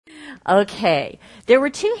Okay. There were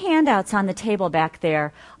two handouts on the table back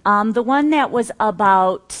there. The one that was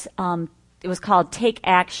about, it was called Take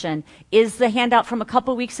Action, is the handout from a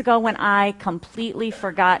couple weeks ago when I completely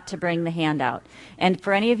forgot to bring the handout. And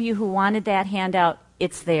for any of you who wanted that handout,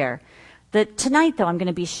 it's there. Tonight, though, I'm going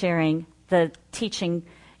to be sharing the teaching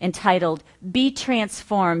entitled, Be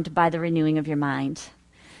Transformed by the Renewing of Your Mind.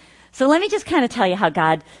 So let me just kind of tell you how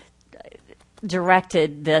God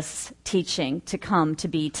directed this teaching to come to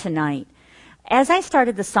be tonight. As I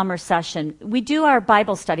started the summer session, we do our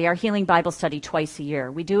Bible study, our healing Bible study twice a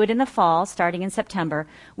year. We do it in the fall, starting in September.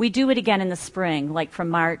 We do it again in the spring, like from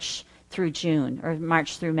March through June, or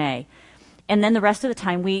March through May. And then the rest of the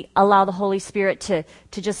time, we allow the Holy Spirit to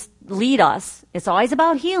just lead us. It's always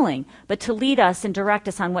about healing, but to lead us and direct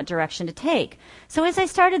us on what direction to take. So as I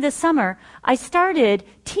started this summer, I started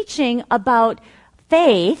teaching about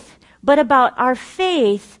faith, but about our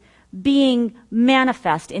faith being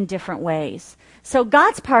manifest in different ways. So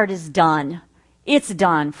God's part is done. It's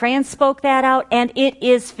done. Fran spoke that out, and it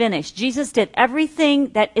is finished. Jesus did everything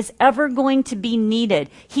that is ever going to be needed.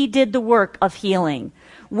 He did the work of healing.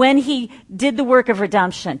 When he did the work of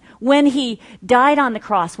redemption, when he died on the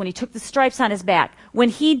cross, when he took the stripes on his back, when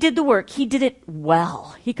he did the work, he did it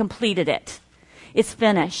well. He completed it. It's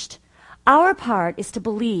finished. Our part is to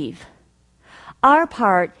believe. Our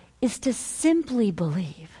part is to simply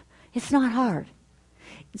believe. It's not hard.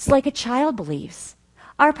 It's like a child believes.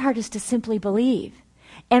 Our part is to simply believe.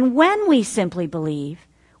 And when we simply believe,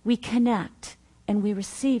 we connect and we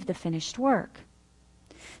receive the finished work.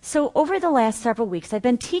 So over the last several weeks, I've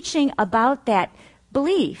been teaching about that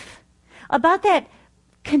belief, about that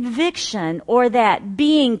conviction or that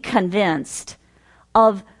being convinced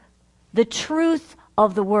of the truth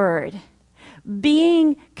of the Word,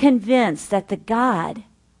 being convinced that the God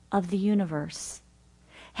of the universe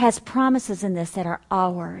has promises in this that are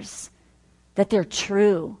ours, that they're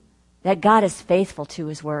true, that God is faithful to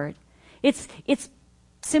His Word. It's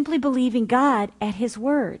simply believing God at His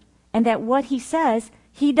Word, and that what He says,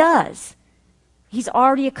 He does. He's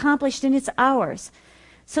already accomplished, and it's ours.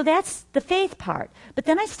 So that's the faith part. But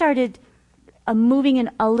then I started moving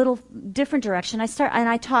in a little different direction.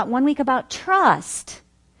 I taught one week about trust.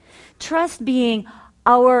 Trust being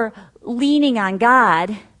our leaning on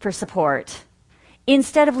God for support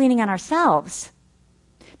instead of leaning on ourselves.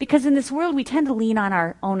 Because in this world, we tend to lean on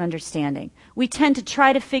our own understanding. We tend to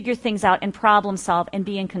try to figure things out and problem solve and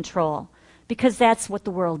be in control, because that's what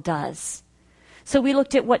the world does. So we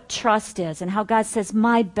looked at what trust is and how God says,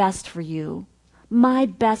 my best for you, my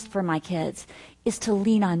best for my kids is to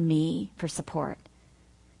lean on me for support,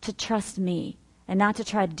 to trust me and not to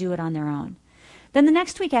try to do it on their own. Then the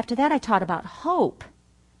next week after that, I taught about hope.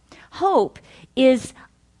 Hope is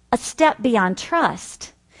a step beyond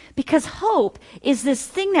trust, because hope is this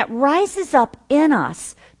thing that rises up in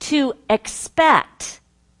us to expect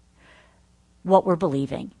what we're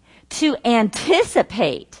believing, to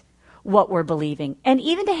anticipate what we're believing, and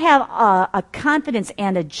even to have a confidence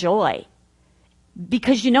and a joy,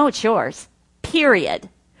 because you know it's yours, period.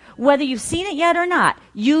 Whether you've seen it yet or not,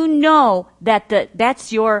 you know that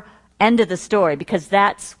that's your end of the story, because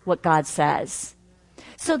that's what God says.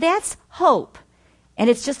 So that's hope, and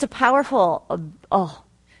it's just a powerful,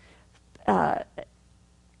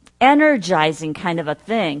 energizing kind of a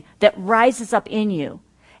thing that rises up in you.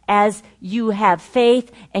 As you have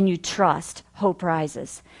faith and you trust, hope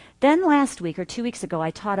rises. Then last week or 2 weeks ago,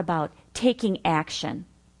 I taught about taking action.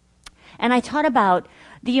 And I taught about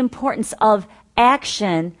the importance of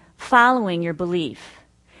action following your belief,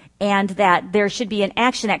 and that there should be an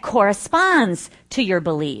action that corresponds to your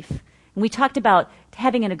belief. And we talked about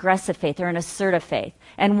having an aggressive faith or an assertive faith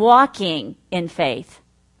and walking in faith.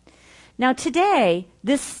 Now today,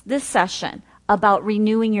 this session about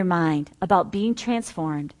renewing your mind, about being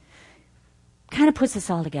transformed, kind of puts this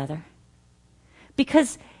all together.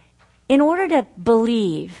 Because in order to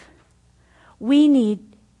believe, we need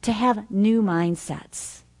to have new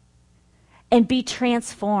mindsets and be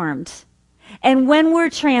transformed. And when we're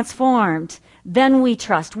transformed, then we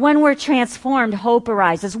trust. When we're transformed, hope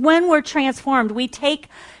arises. When we're transformed, we take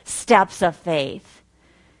steps of faith.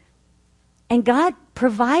 And God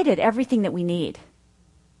provided everything that we need.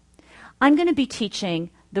 I'm going to be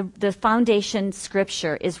teaching, the foundation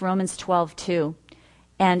scripture is Romans 12:2.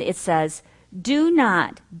 And it says, do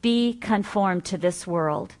not be conformed to this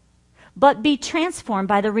world, but be transformed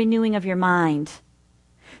by the renewing of your mind,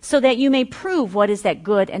 so that you may prove what is that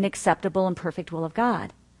good and acceptable and perfect will of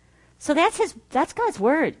God. So that's God's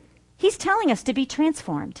word. He's telling us to be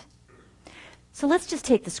transformed. So let's just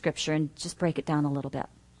take the scripture and just break it down a little bit.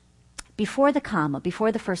 Before the comma,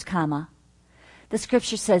 before the first comma, the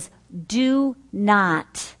scripture says, do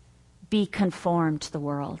not be conformed to the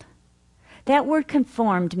world. That word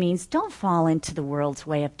conformed means don't fall into the world's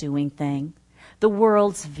way of doing things, the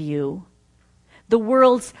world's view, the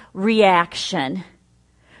world's reaction,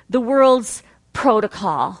 the world's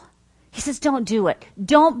protocol. He says, don't do it.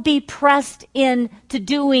 Don't be pressed into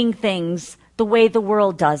doing things the way the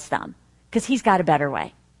world does them, because he's got a better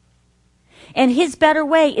way. And his better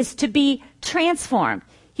way is to be transformed.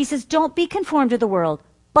 He says, don't be conformed to the world,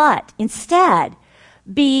 but instead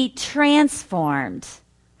be transformed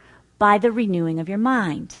by the renewing of your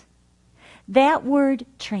mind. That word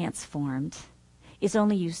transformed is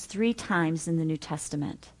only used 3 times in the New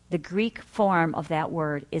Testament. The Greek form of that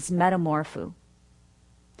word is metamorpho.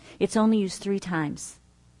 It's only used 3 times.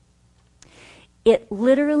 It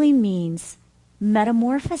literally means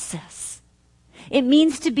metamorphosis. It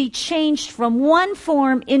means to be changed from one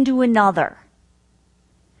form into another.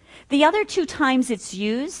 The other 2 times it's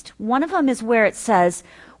used, one of them is where it says,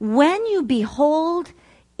 when you behold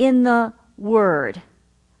in the Word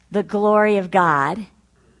the glory of God,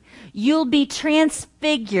 you'll be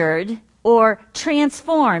transfigured or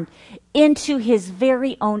transformed into his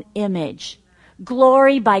very own image.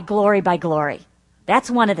 Glory by glory by glory. That's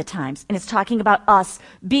one of the times. And it's talking about us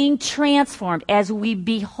being transformed as we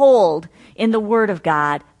behold in the Word of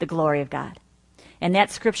God the glory of God. And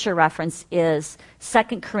that scripture reference is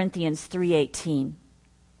 2 Corinthians 3:18.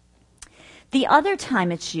 The other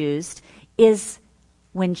time it's used is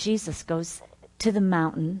when Jesus goes to the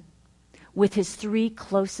mountain with his 3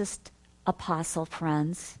 closest apostle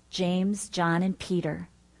friends, James, John, and Peter,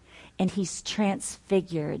 and he's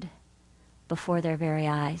transfigured before their very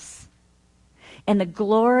eyes. And the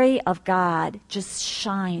glory of God just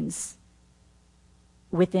shines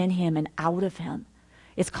within him and out of him.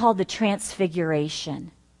 It's called the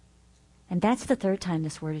transfiguration. And that's the 3rd time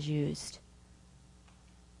this word is used.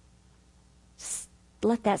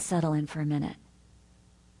 Let that settle in for a minute.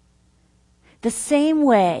 The same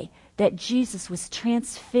way that Jesus was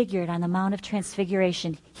transfigured on the Mount of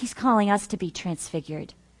Transfiguration, he's calling us to be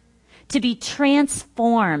transfigured, to be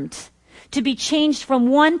transformed, to be changed from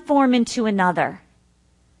one form into another.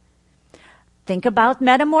 Think about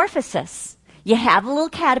metamorphosis. You have a little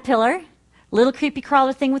caterpillar, little creepy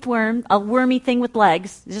crawler thing with a wormy thing with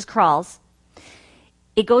legs, it just crawls.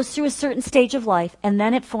 It goes through a certain stage of life, and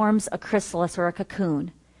then it forms a chrysalis or a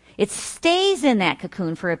cocoon. It stays in that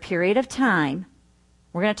cocoon for a period of time.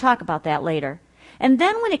 We're going to talk about that later. And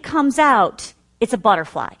then when it comes out, it's a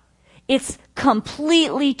butterfly. It's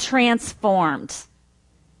completely transformed.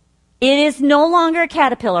 It is no longer a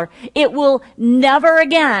caterpillar. It will never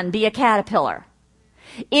again be a caterpillar.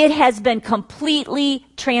 It has been completely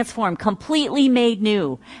transformed, completely made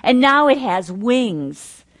new. And now it has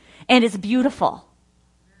wings. And it's beautiful.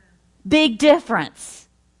 Big difference.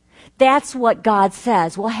 That's what God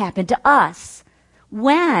says will happen to us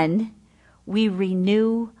when we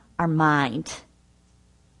renew our mind.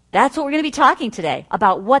 That's what we're going to be talking today,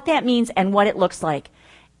 about what that means and what it looks like.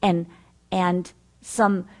 And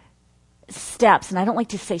some steps, and I don't like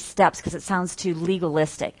to say steps because it sounds too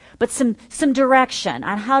legalistic, but some direction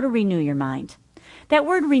on how to renew your mind. That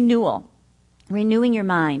word renewal, renewing your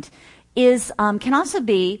mind, is can also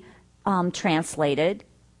be translated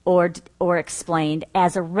or explained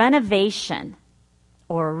as a renovation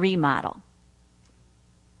or a remodel.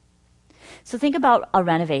 So think about a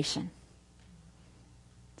renovation.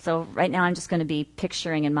 So right now I'm just going to be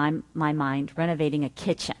picturing in my mind renovating a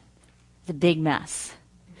kitchen. It's a big mess.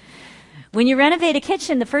 When you renovate a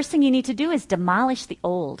kitchen, the first thing you need to do is demolish the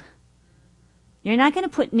old. You're not going to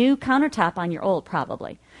put new countertop on your old,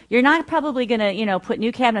 probably. You're not probably going to, put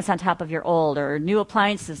new cabinets on top of your old or new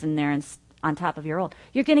appliances in there and on top of your old.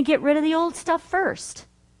 You're going to get rid of the old stuff first.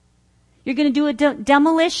 You're going to do a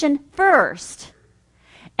demolition first.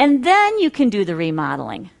 And then you can do the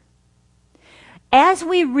remodeling. As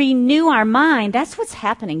we renew our mind, that's what's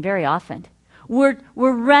happening very often. We're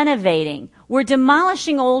renovating. We're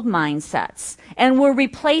demolishing old mindsets. And we're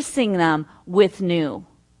replacing them with new.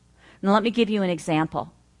 Now let me give you an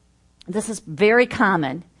example. This is very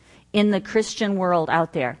common in the Christian world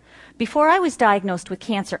out there. Before I was diagnosed with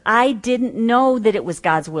cancer, I didn't know that it was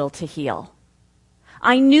God's will to heal.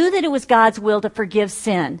 I knew that it was God's will to forgive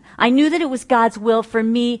sin. I knew that it was God's will for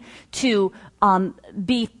me to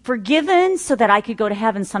be forgiven so that I could go to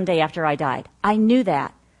heaven someday after I died. I knew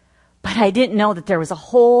that. But I didn't know that there was a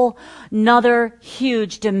whole nother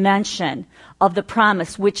huge dimension of the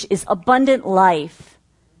promise, which is abundant life.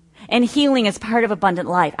 And healing is part of abundant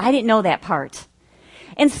life. I didn't know that part.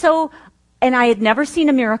 And I had never seen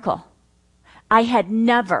a miracle. I had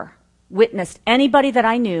never witnessed anybody that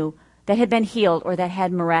I knew that had been healed or that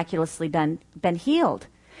had miraculously been healed.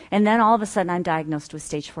 And then all of a sudden I'm diagnosed with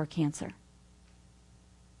stage 4 cancer.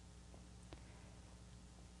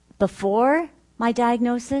 Before my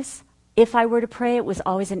diagnosis, if I were to pray, it was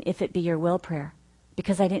always an if it be your will prayer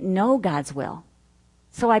because I didn't know God's will.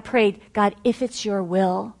 So I prayed, God, if it's your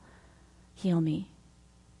will, heal me.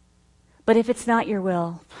 But if it's not your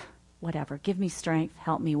will, whatever, give me strength,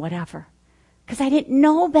 help me, whatever. Because I didn't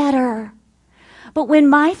know better. But when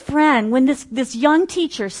my friend, when this young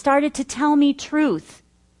teacher started to tell me truth,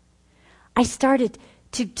 I started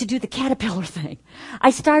to do the caterpillar thing.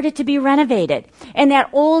 I started to be renovated. And that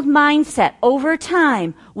old mindset over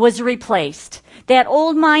time was replaced. That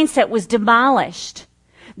old mindset was demolished.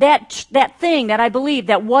 That thing that I believed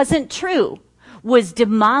that wasn't true was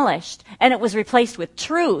demolished, and it was replaced with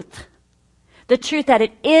truth. The truth that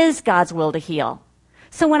it is God's will to heal.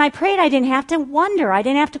 So when I prayed, I didn't have to wonder. I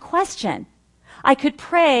didn't have to question. I could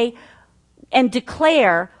pray and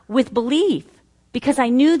declare with belief because I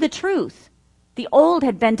knew the truth. The old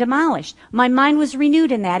had been demolished. My mind was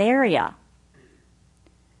renewed in that area.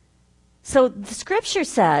 So the scripture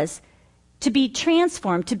says to be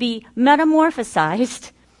transformed, to be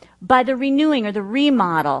metamorphosized by the renewing or the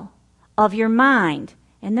remodel of your mind.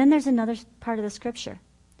 And then there's another part of the scripture.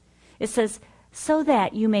 It says, so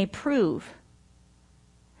that you may prove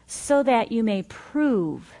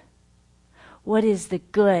what is the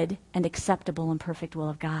good and acceptable and perfect will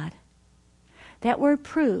of God. That word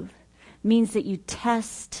prove means that you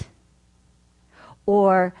test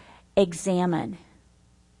or examine.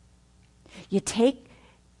 You take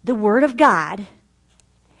the Word of God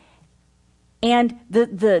and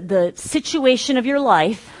the situation of your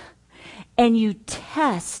life, and you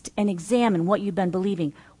test and examine what you've been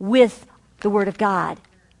believing with the Word of God.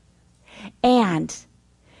 And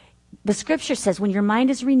the Scripture says when your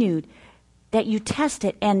mind is renewed, that you test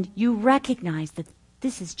it and you recognize that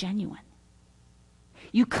this is genuine.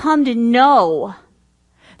 You come to know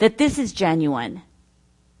that this is genuine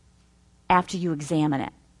after you examine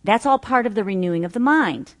it. That's all part of the renewing of the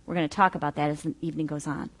mind. We're going to talk about that as the evening goes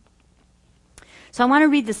on. So I want to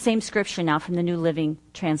read the same scripture now from the New Living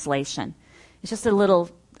Translation. It's just a little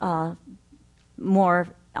more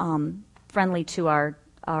friendly to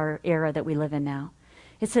our era that we live in now.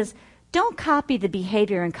 It says, don't copy the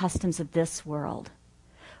behavior and customs of this world,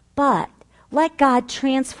 but let God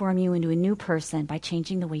transform you into a new person by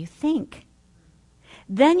changing the way you think.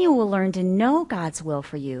 Then you will learn to know God's will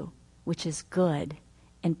for you, which is good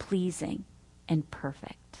and pleasing and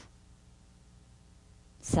perfect.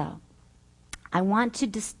 So, I want to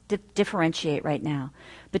differentiate right now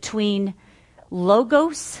between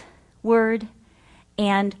logos word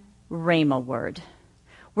and rhema word.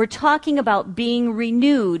 We're talking about being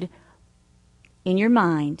renewed in your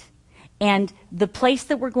mind, and the place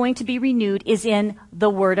that we're going to be renewed is in the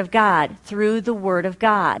Word of God, through the Word of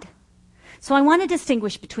God. So I want to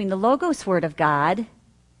distinguish between the logos Word of God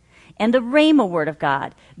and the rhema Word of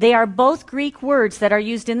God. They are both Greek words that are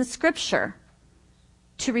used in the Scripture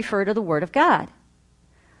to refer to the Word of God.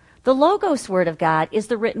 The logos Word of God is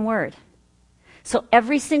the written Word. So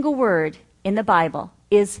every single word in the Bible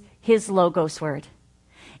is His logos Word.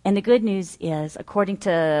 And the good news is, according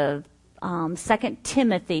to 2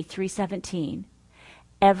 Timothy 3:17,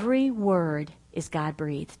 every word is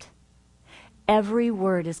God-breathed. Every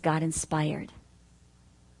word is God-inspired.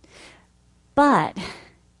 But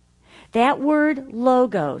that word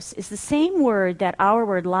logos is the same word that our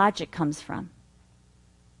word logic comes from.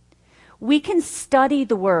 We can study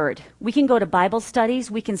the word. We can go to Bible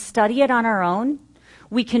studies. We can study it on our own.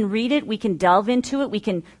 We can read it. We can delve into it. We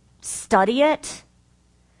can study it.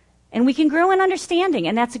 And we can grow in understanding,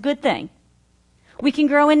 and that's a good thing. We can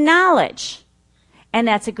grow in knowledge, and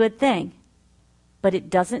that's a good thing. But it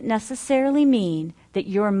doesn't necessarily mean that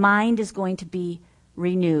your mind is going to be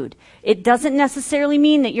renewed. It doesn't necessarily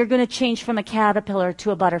mean that you're going to change from a caterpillar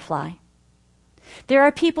to a butterfly. There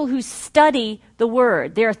are people who study the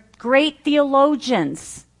Word. They're great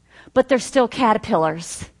theologians, but they're still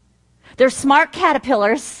caterpillars. They're smart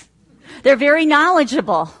caterpillars. They're very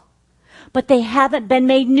knowledgeable, but they haven't been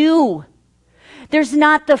made new. There's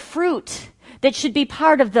not the fruit that should be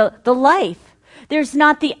part of the life. There's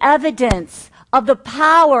not the evidence of the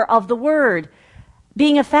power of the Word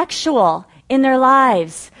being effectual in their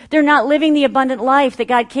lives. They're not living the abundant life that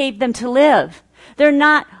God gave them to live. They're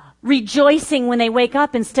not rejoicing when they wake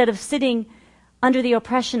up instead of sitting under the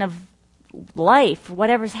oppression of life,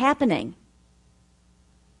 whatever's happening.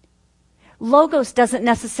 Logos doesn't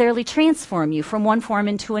necessarily transform you from one form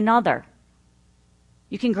into another.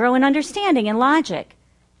 You can grow in understanding and logic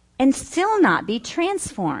and still not be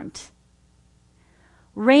transformed.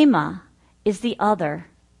 Rhema is the other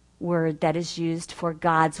word that is used for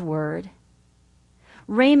God's word.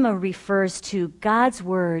 Rhema refers to God's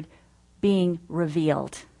word being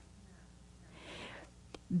revealed,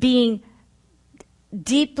 being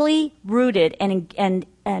deeply rooted and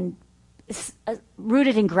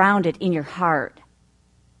rooted and grounded in your heart.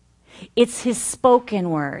 It's his spoken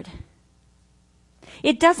word.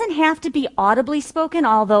 It doesn't have to be audibly spoken,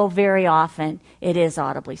 although very often it is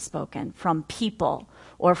audibly spoken from people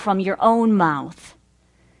or from your own mouth.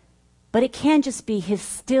 But it can just be his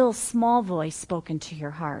still small voice spoken to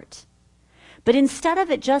your heart. But instead of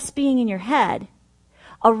it just being in your head,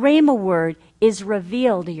 a rhema word is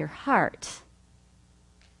revealed to your heart.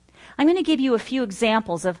 I'm going to give you a few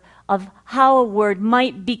examples of how a word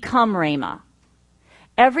might become rhema.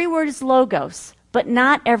 Every word is logos, but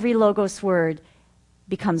not every logos word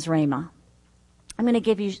becomes rhema. I'm going to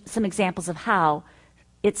give you some examples of how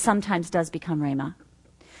it sometimes does become rhema.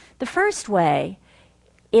 The first way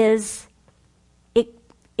is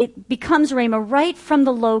it becomes rhema right from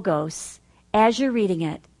the logos as you're reading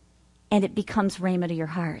it, and it becomes rhema to your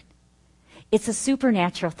heart. It's a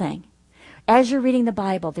supernatural thing. As you're reading the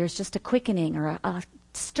Bible, there's just a quickening or a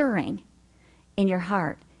stirring in your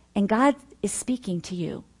heart, and God is speaking to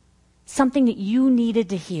you, something that you needed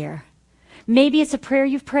to hear. Maybe it's a prayer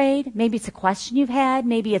you've prayed, maybe it's a question you've had,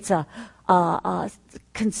 maybe it's a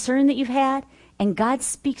concern that you've had, and God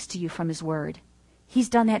speaks to you from his word. He's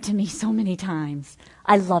done that to me so many times.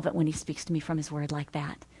 I love it when he speaks to me from his word like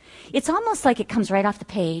that. It's almost like it comes right off the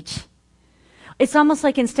page. It's almost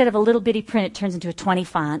like instead of a little bitty print, it turns into a 20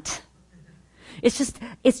 font. It's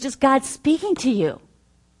just God speaking to you.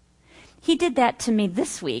 He did that to me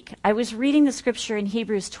this week. I was reading the scripture in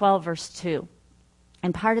Hebrews 12, verse 2.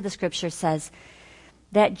 And part of the scripture says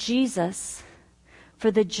that Jesus, for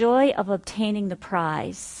the joy of obtaining the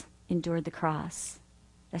prize, endured the cross.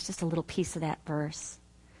 That's just a little piece of that verse.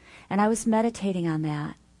 And I was meditating on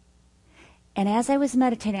that. And as I was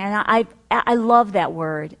meditating, and I love that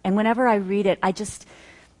word. And whenever I read it, I just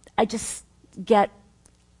get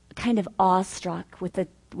kind of awestruck with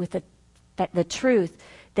the truth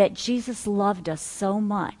that Jesus loved us so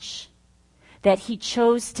much that he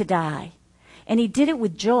chose to die. And he did it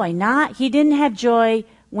with joy. He didn't have joy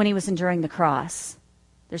when he was enduring the cross.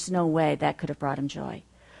 There's no way that could have brought him joy.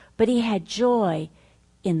 But he had joy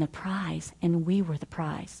in the prize, and we were the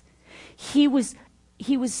prize. He was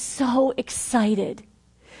so excited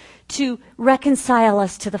to reconcile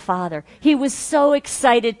us to the Father. He was so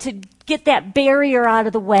excited to get that barrier out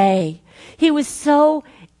of the way. He was so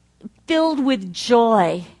filled with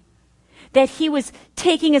joy that he was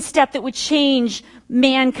taking a step that would change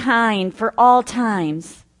mankind for all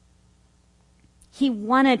times. He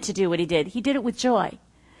wanted to do what he did. He did it with joy.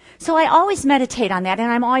 So I always meditate on that,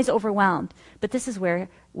 and I'm always overwhelmed. But this is where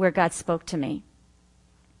God spoke to me.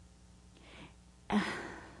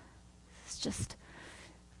 It's just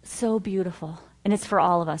so beautiful. And it's for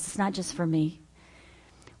all of us. It's not just for me.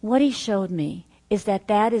 What he showed me is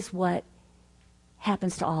that is what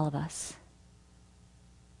happens to all of us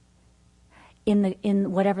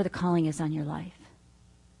in whatever the calling is on your life.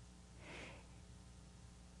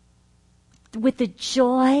 With the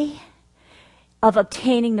joy of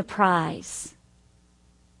obtaining the prize,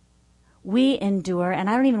 we endure, and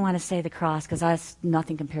I don't even want to say the cross because that's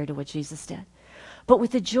nothing compared to what Jesus did. But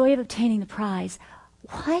with the joy of obtaining the prize,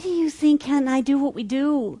 why do you think can I do what we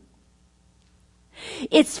do?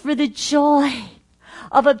 It's for the joy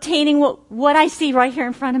of obtaining what I see right here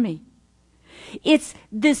in front of me. It's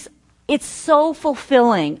so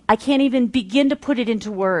fulfilling. I can't even begin to put it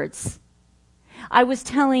into words. I was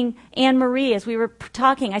telling Anne Marie as we were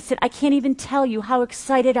talking, I said, I can't even tell you how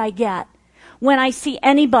excited I get when I see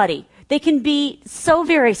anybody. They can be so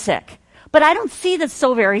very sick, but I don't see the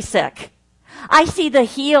so very sick. I see the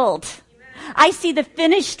healed. I see the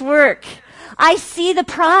finished work. I see the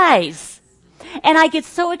prize. And I get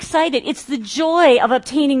so excited. It's the joy of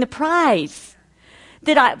obtaining the prize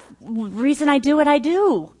reason I do what I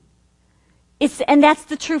do. And that's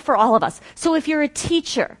the truth for all of us. So if you're a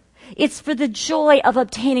teacher, it's for the joy of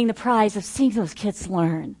obtaining the prize of seeing those kids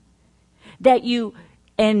learn that you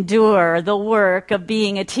endure the work of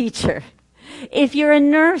being a teacher. If you're a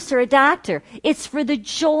nurse or a doctor, it's for the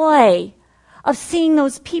joy of seeing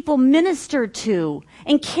those people ministered to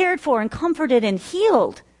and cared for and comforted and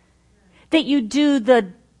healed, that you do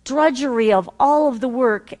the drudgery of all of the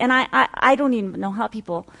work. And I don't even know how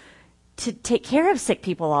people to take care of sick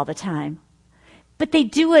people all the time, but they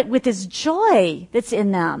do it with this joy that's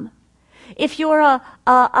in them. If you're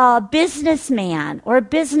a businessman or a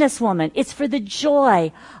businesswoman, it's for the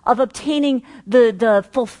joy of obtaining the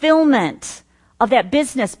fulfillment of that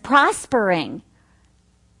business prospering.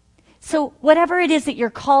 So whatever it is that you're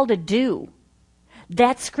called to do,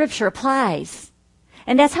 that scripture applies.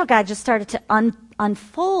 And that's how God just started to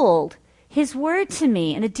unfold his word to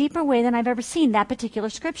me in a deeper way than I've ever seen that particular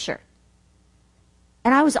scripture.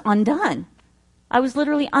 And I was undone. I was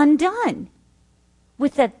literally undone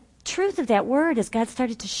with the truth of that word as God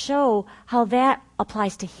started to show how that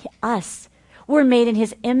applies to us. We're made in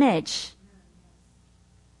his image.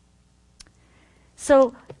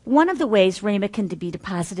 So one of the ways Rhema can be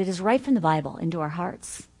deposited is right from the Bible into our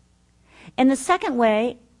hearts. And the second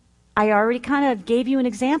way, I already kind of gave you an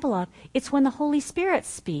example of, it's when the Holy Spirit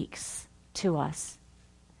speaks to us.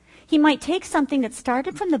 He might take something that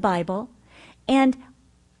started from the Bible and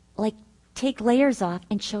take layers off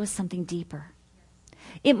and show us something deeper.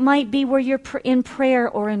 It might be where you're in prayer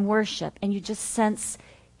or in worship and you just sense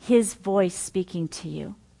his voice speaking to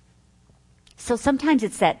you. So sometimes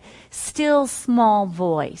it's that still small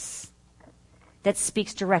voice that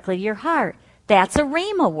speaks directly to your heart. That's a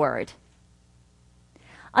rhema word.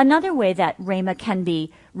 Another way that rhema can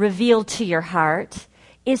be revealed to your heart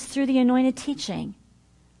is through the anointed teaching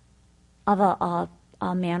of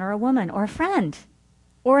a man or a woman or a friend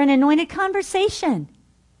or an anointed conversation.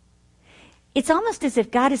 It's almost as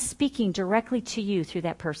if God is speaking directly to you through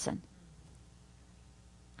that person.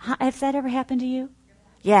 Has that ever happened to you?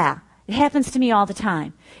 Yeah, it happens to me all the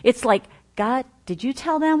time. It's like, God, did you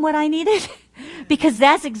tell them what I needed? Because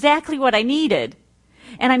that's exactly what I needed.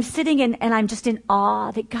 And I'm sitting and I'm just in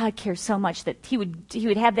awe that God cares so much that he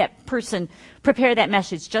would have that person prepare that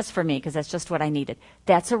message just for me because that's just what I needed.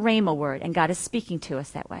 That's a rhema word, and God is speaking to us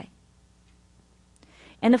that way.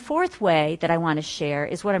 And the fourth way that I want to share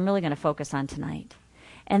is what I'm really going to focus on tonight.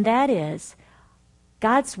 And that is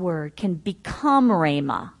God's word can become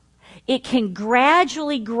rhema. It can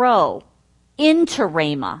gradually grow into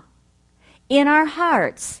rhema in our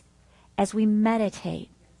hearts as we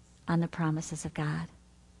meditate on the promises of God.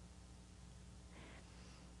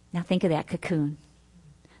 Now think of that cocoon.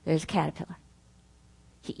 There's a caterpillar.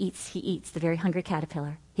 He eats, the very hungry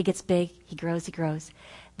caterpillar. He gets big, he grows.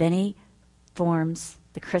 Then he forms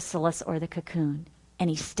the chrysalis or the cocoon, and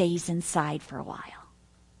he stays inside for a while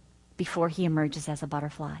before he emerges as a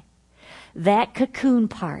butterfly. That cocoon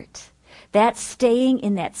part, that staying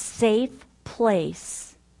in that safe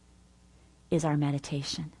place, is our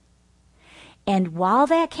meditation. And while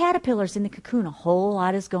that caterpillar's in the cocoon, a whole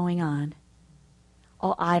lot is going on.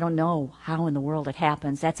 Oh, I don't know how in the world it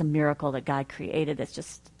happens. That's a miracle that God created. That's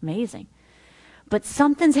just amazing. But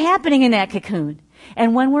something's happening in that cocoon.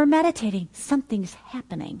 And when we're meditating, something's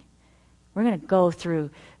happening. We're going to go through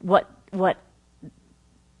what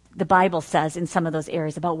the Bible says in some of those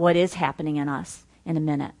areas about what is happening in us in a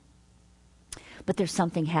minute. But there's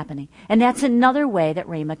something happening. And that's another way that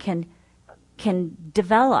rhema can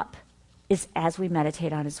develop, is as we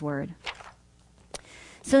meditate on his word.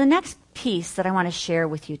 So the next piece that I want to share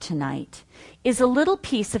with you tonight is a little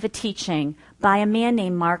piece of a teaching by a man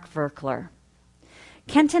named Mark Virkler.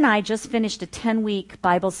 Kent and I just finished a 10-week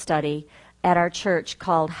Bible study at our church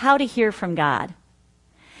called How to Hear from God.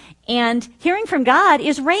 And hearing from God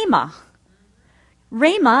is rhema.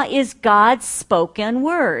 Rhema is God's spoken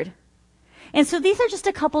word. And so these are just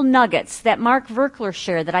a couple nuggets that Mark Virkler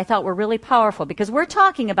shared that I thought were really powerful, because we're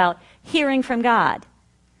talking about hearing from God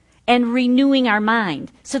and renewing our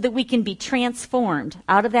mind so that we can be transformed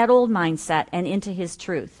out of that old mindset and into his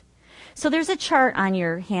truth. So there's a chart on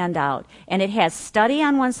your handout, and it has study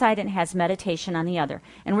on one side and it has meditation on the other.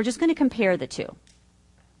 And we're just going to compare the two.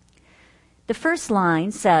 The first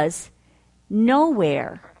line says,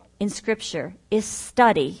 nowhere in Scripture is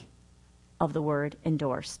study of the word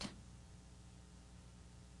endorsed.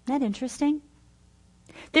 Isn't that interesting?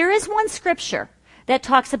 There is one scripture that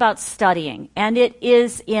talks about studying, and it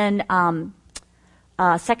is in 2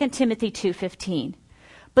 Timothy 2:15.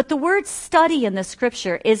 But the word study in the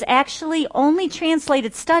scripture is actually only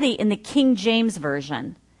translated study in the King James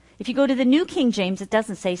Version. If you go to the New King James, it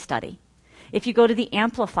doesn't say study. If you go to the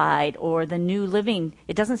Amplified or the New Living,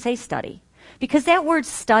 it doesn't say study. Because that word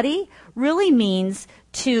study really means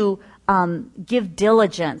to give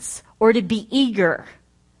diligence or to be eager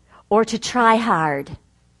or to try hard.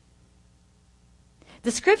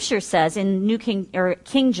 The scripture says in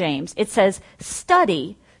King James, it says,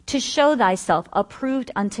 study to show thyself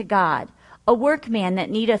approved unto God, a workman that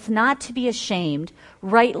needeth not to be ashamed,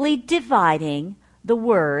 rightly dividing the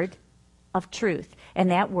word of truth. And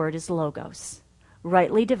that word is logos,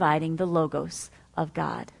 rightly dividing the logos of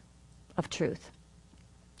God, of truth.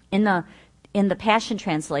 In the Passion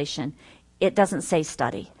Translation, it doesn't say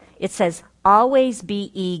study. It says, always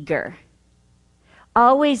be eager.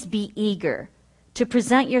 Always be eager to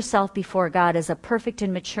present yourself before God as a perfect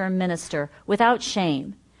and mature minister without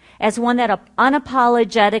shame, as one that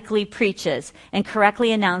unapologetically preaches and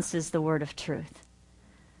correctly announces the word of truth.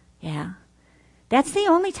 Yeah. That's the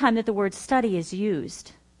only time that the word study is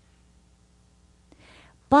used.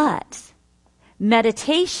 But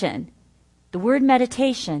meditation, the word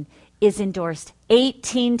meditation, is endorsed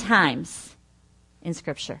 18 times in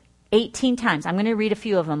Scripture. 18 times. I'm going to read a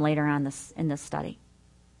few of them later on in this study.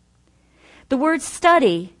 The word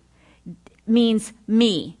study means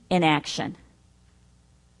me in action.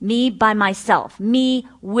 Me by myself. Me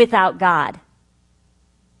without God.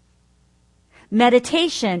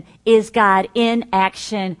 Meditation is God in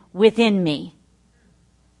action within me.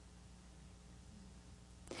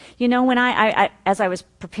 You know, when as I was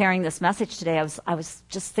preparing this message today, I was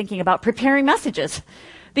just thinking about preparing messages,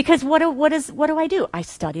 because what do I do? I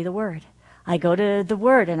study the Word. I go to the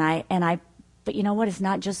Word, but you know what? It's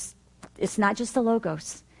not just the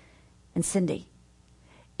Logos and Cindy.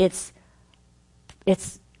 It's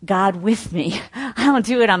God with me. I don't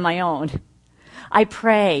do it on my own. I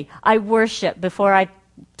pray. I worship before I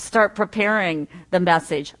start preparing the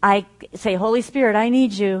message. I say, Holy Spirit, I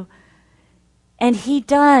need you. And He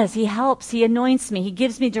does. He helps. He anoints me. He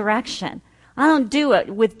gives me direction. I don't do it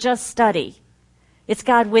with just study. It's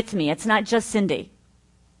God with me. It's not just Cindy.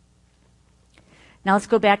 Now let's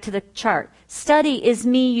go back to the chart. Study is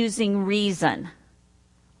me using reason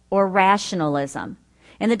or rationalism.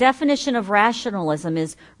 And the definition of rationalism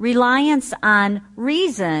is reliance on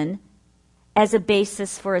reason as a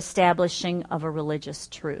basis for establishing of a religious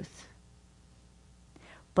truth.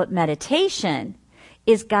 But meditation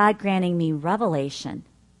is God granting me revelation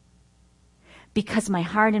because my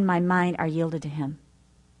heart and my mind are yielded to Him.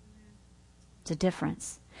 It's a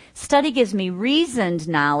difference. Study gives me reasoned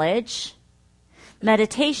knowledge.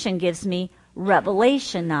 Meditation gives me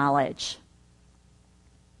revelation knowledge.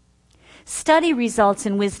 Study results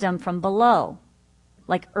in wisdom from below,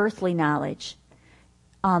 like earthly knowledge,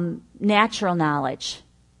 natural knowledge,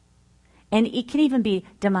 and it can even be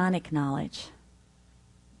demonic knowledge.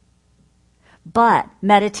 But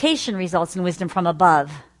meditation results in wisdom from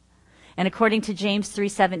above. And according to James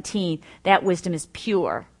 3:17, that wisdom is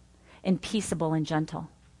pure and peaceable and gentle.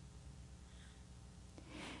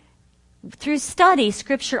 Through study,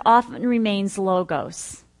 Scripture often remains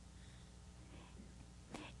logos.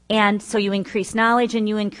 And so you increase knowledge and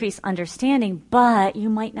you increase understanding, but you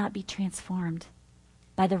might not be transformed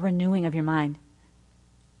by the renewing of your mind.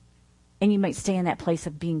 And you might stay in that place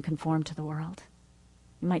of being conformed to the world.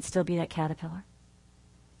 You might still be that caterpillar.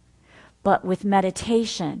 But with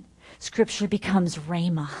meditation, Scripture becomes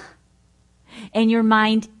rhema. And your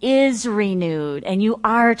mind is renewed, and you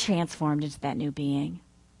are transformed into that new being.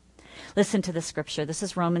 Listen to the Scripture. This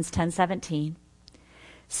is Romans 10:17.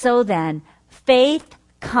 So then, faith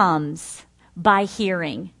comes by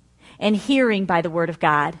hearing, and hearing by the Word of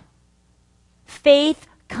God. Faith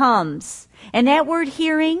comes. And that word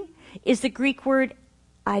hearing is the Greek word,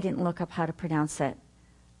 I didn't look up how to pronounce it.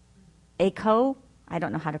 Echo? I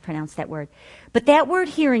don't know how to pronounce that word. But that word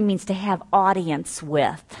hearing means to have audience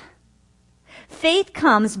with. Faith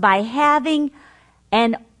comes by having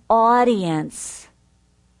an audience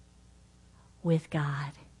with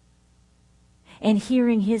God and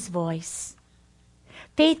hearing His voice.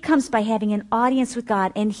 Faith comes by having an audience with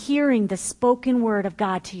God and hearing the spoken word of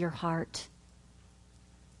God to your heart.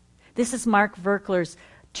 This is Mark Verkler's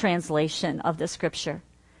translation of the Scripture.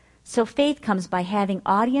 So faith comes by having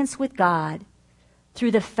audience with God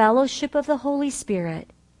through the fellowship of the Holy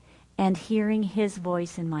Spirit and hearing His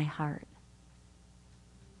voice in my heart.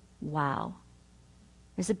 Wow.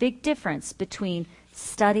 There's a big difference between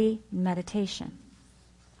study and meditation.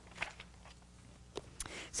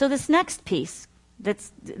 So this next piece,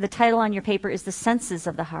 that's the title on your paper is The Senses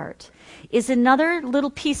of the Heart, is another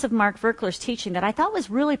little piece of Mark Verkler's teaching that I thought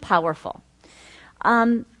was really powerful.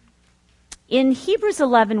 In Hebrews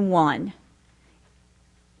 11:1,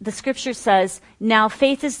 the Scripture says, now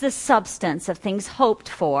faith is the substance of things hoped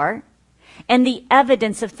for and the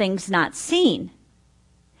evidence of things not seen.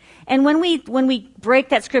 And when we break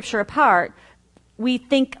that Scripture apart, we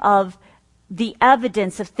think of the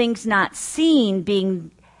evidence of things not seen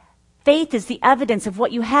being, faith is the evidence of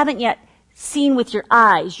what you haven't yet seen with your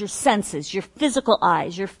eyes, your senses, your physical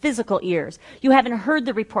eyes, your physical ears. You haven't heard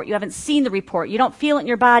the report. You haven't seen the report. You don't feel it in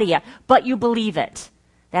your body yet, but you believe it.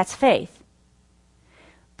 That's faith.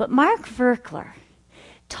 But Mark Verkler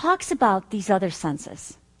talks about these other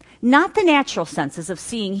senses, not the natural senses of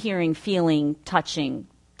seeing, hearing, feeling, touching,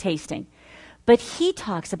 tasting, but he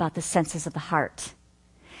talks about the senses of the heart.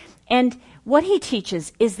 And what he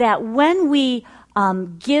teaches is that when we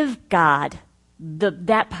give God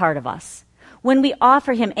that part of us. When we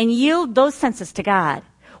offer him and yield those senses to God,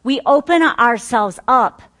 we open ourselves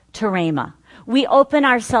up to Rhema. We open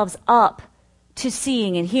ourselves up to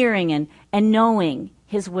seeing and hearing and knowing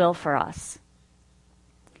his will for us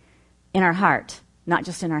in our heart, not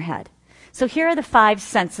just in our head. So here are the 5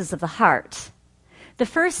 senses of the heart. The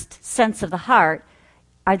first sense of the heart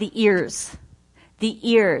are the ears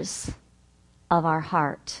of our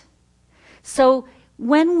heart. So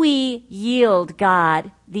when we yield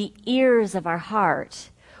God the ears of our heart,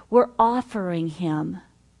 we're offering him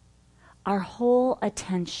our whole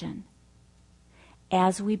attention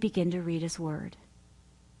as we begin to read his word.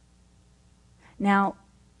 Now,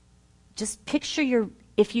 just picture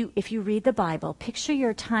if you read the Bible, picture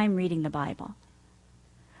your time reading the Bible.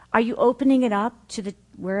 Are you opening it up to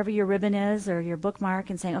wherever your ribbon is or your bookmark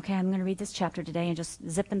and saying, okay, I'm going to read this chapter today and just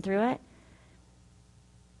zipping through it?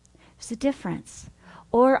 There's a difference.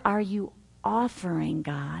 Or are you offering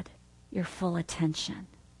God your full attention?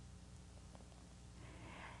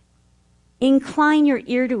 Incline your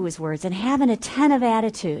ear to his words and have an attentive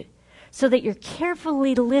attitude so that you're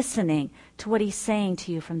carefully listening to what he's saying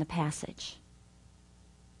to you from the passage.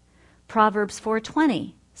 Proverbs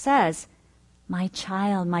 4:20 says, my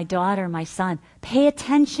child, my daughter, my son, pay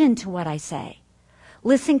attention to what I say.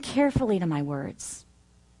 Listen carefully to my words.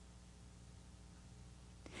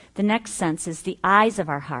 The next sense is the eyes of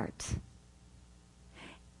our heart.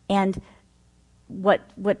 And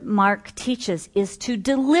what Mark teaches is to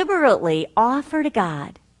deliberately offer to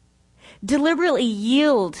God, deliberately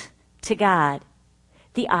yield to God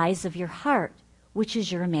the eyes of your heart, which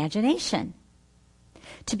is your imagination.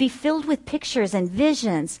 To be filled with pictures and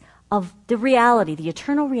visions of the reality, the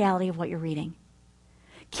eternal reality of what you're reading.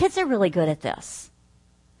 Kids are really good at this.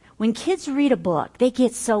 When kids read a book, they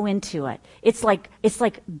get so into it. It's like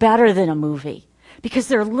better than a movie because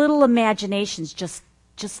their little imaginations just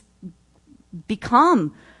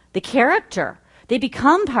become the character. They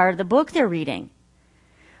become part of the book they're reading.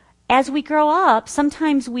 As we grow up,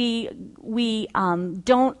 sometimes we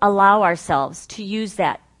don't allow ourselves to use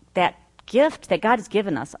that gift that God has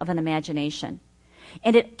given us of an imagination.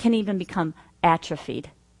 And it can even become atrophied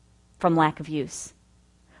from lack of use.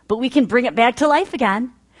 But we can bring it back to life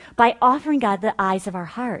again by offering God the eyes of our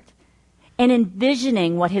heart and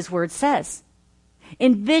envisioning what his word says.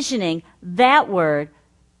 Envisioning that word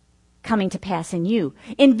coming to pass in you.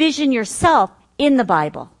 Envision yourself in the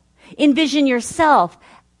Bible. Envision yourself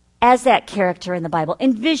as that character in the Bible.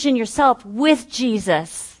 Envision yourself with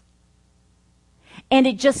Jesus. And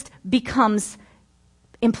it just becomes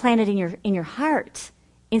implanted in your heart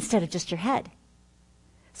instead of just your head.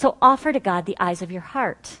 So offer to God the eyes of your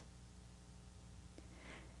heart.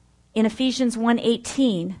 In Ephesians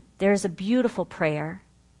 1:18, there is a beautiful prayer.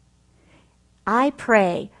 I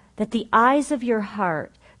pray that the eyes of your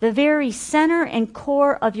heart, the very center and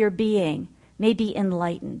core of your being, may be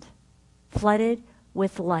enlightened, flooded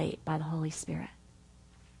with light by the Holy Spirit.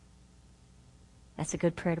 That's a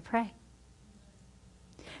good prayer to pray.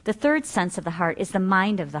 The third sense of the heart is the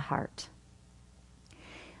mind of the heart.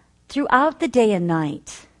 Throughout the day and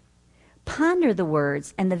night, ponder the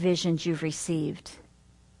words and the visions you've received.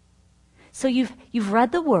 So you've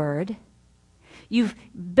read the word, you've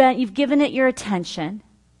given it your attention,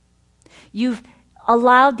 you've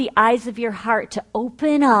allowed the eyes of your heart to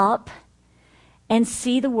open up and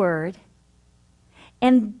see the word.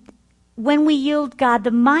 And when we yield God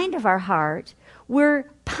the mind of our heart, we're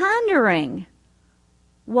pondering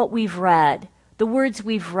what we've read, the words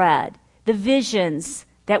we've read, the visions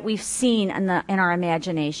that we've seen in our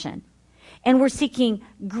imagination. And we're seeking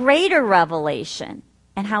greater revelation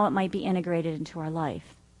and how it might be integrated into our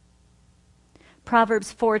life.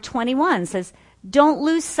 Proverbs 4:21 says, don't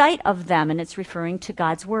lose sight of them, and it's referring to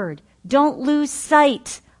God's word. Don't lose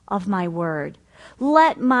sight of my word.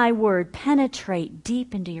 Let my word penetrate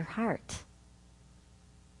deep into your heart.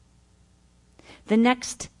 The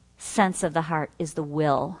next sense of the heart is the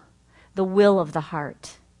will of the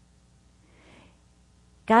heart.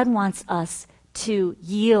 God wants us to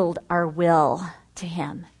yield our will to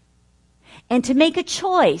him and to make a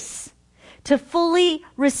choice to fully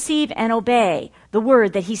receive and obey the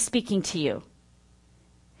word that he's speaking to you.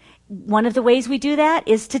 One of the ways we do that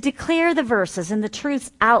is to declare the verses and the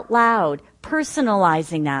truths out loud,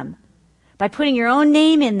 personalizing them by putting your own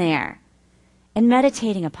name in there and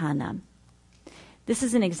meditating upon them. This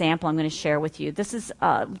is an example I'm going to share with you. This is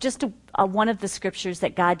just one of the scriptures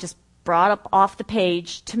that God just brought up off the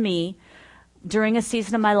page to me during a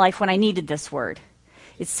season of my life when I needed this word.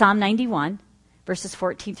 It's Psalm 91, verses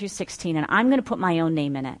 14 through 16, and I'm going to put my own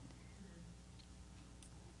name in it.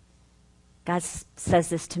 God says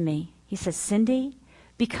this to me. He says, Cindy,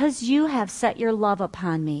 because you have set your love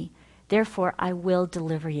upon me, therefore I will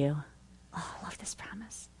deliver you. Oh, I love this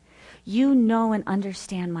promise. You know and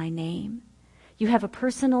understand my name. You have a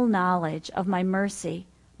personal knowledge of my mercy,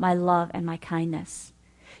 my love, and my kindness.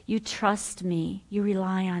 You trust me. You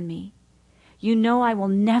rely on me. You know I will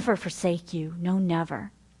never forsake you. No,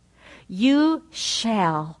 never. You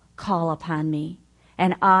shall call upon me,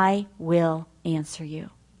 and I will answer you.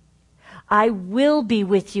 I will be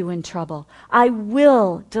with you in trouble. I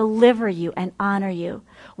will deliver you and honor you.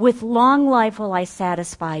 With long life will I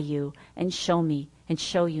satisfy you and show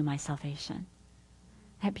you my salvation.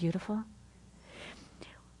 Isn't that beautiful?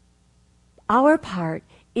 Our part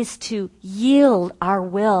is to yield our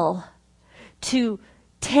will, to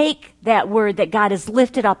take that word that God has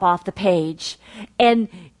lifted up off the page and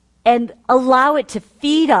allow it to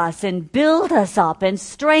feed us and build us up and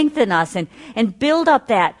strengthen us and build up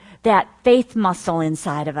that faith muscle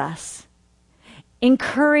inside of us.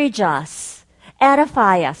 Encourage us,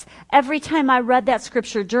 edify us. Every time I read that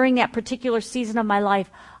scripture during that particular season of my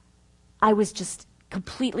life, I was just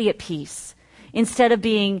completely at peace. Instead of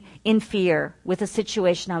being in fear with a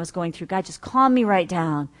situation I was going through, God just calmed me right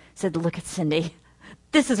down, said, look at Cindy.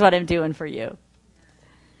 This is what I'm doing for you.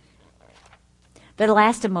 The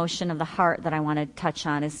last emotion of the heart that I want to touch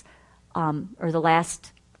on is, or the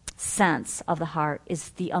last sense of the heart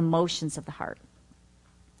is the emotions of the heart.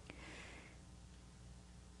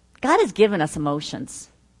 God has given us emotions.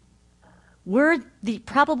 We're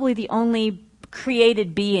probably the only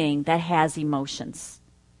created being that has emotions.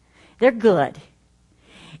 They're good.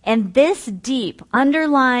 And this deep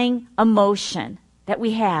underlying emotion that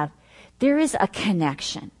we have, there is a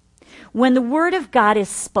connection. When the Word of God is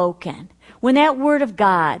spoken, when that Word of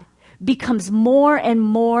God becomes more and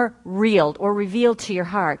more real or revealed to your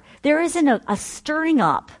heart, there isn't a stirring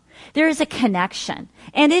up. There is a connection.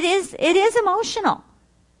 And it is emotional.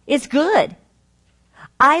 It's good.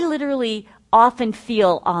 I literally often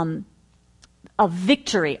feel a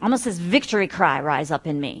victory, almost this victory cry rise up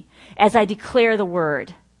in me as I declare the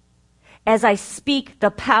word, as I speak the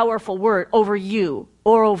powerful word over you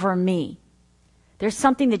or over me. There's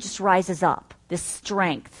something that just rises up, this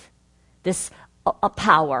strength, this a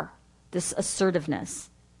power, this assertiveness.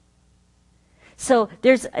 So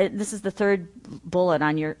this is the third bullet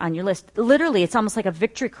on your list. Literally, it's almost like a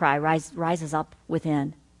victory cry rises up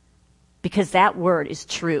within, because that word is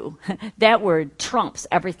true. That word trumps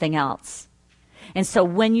everything else. And so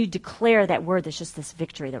when you declare that word, there's just this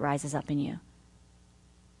victory that rises up in you.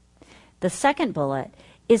 The second bullet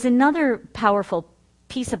is another powerful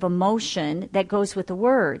piece of emotion that goes with the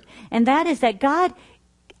word, and that is that God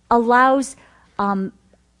allows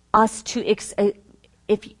us to,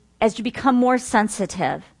 as you become more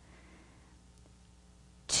sensitive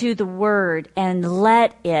to the word and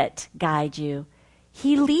let it guide you,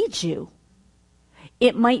 He leads you.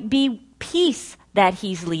 It might be peace that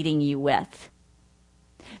He's leading you with.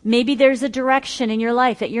 Maybe there's a direction in your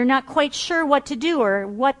life that you're not quite sure what to do or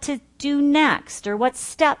what to do next or what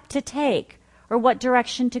step to take or what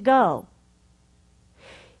direction to go.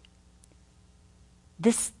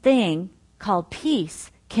 This thing called peace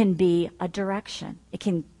can be a direction. It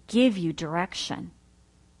can give you direction,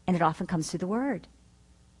 and it often comes through the word.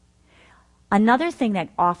 Another thing that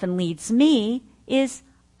often leads me is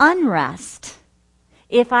unrest.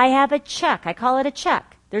 If I have a check, I call it a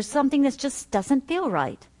check. There's something that just doesn't feel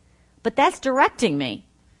right. But that's directing me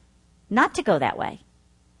not to go that way.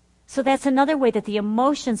 So that's another way that the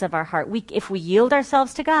emotions of our heart, if we yield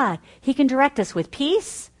ourselves to God, He can direct us with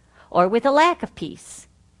peace or with a lack of peace.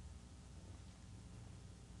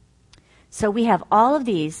 So we have all of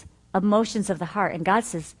these emotions of the heart, and God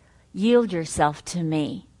says, yield yourself to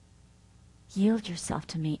me. Yield yourself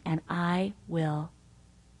to me, and I will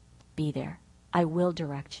be there. I will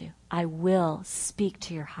direct you. I will speak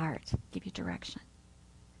to your heart, give you direction.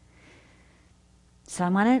 So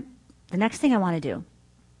the next thing I want to do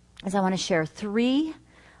is I want to share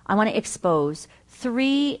I want to expose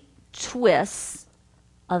 3 twists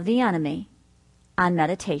of the enemy on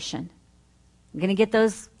meditation. I'm going to get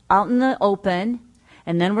those out in the open,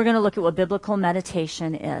 and then we're going to look at what biblical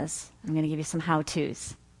meditation is. I'm going to give you some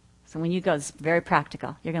how-tos. So when you go, it's very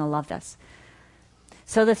practical. You're going to love this.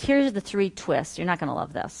 So here's the 3 twists. You're not going to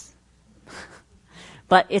love this.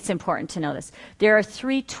 But it's important to know this. There are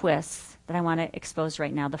 3 twists that I want to expose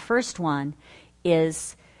right now. The first one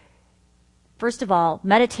is, first of all,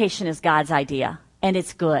 meditation is God's idea, and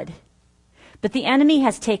it's good. But the enemy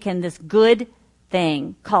has taken this good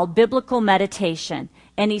thing called biblical meditation,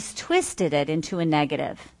 and he's twisted it into a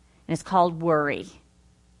negative, and it's called worry.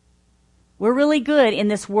 We're really good in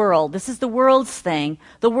this world. This is the world's thing.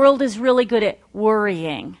 The world is really good at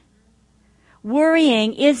worrying.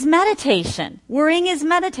 Worrying is meditation. Worrying is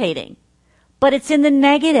meditating. But it's in the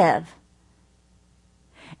negative.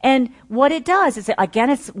 And what it does is, again,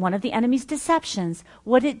 it's one of the enemy's deceptions.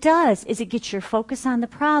 What it does is it gets your focus on the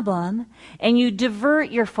problem, and you divert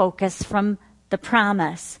your focus from the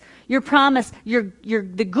promise. Your promise,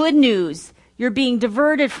 the good news, you're being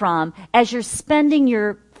diverted from as you're spending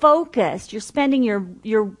your focus, you're spending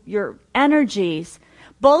your energies,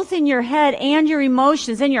 both in your head and your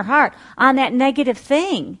emotions and your heart, on that negative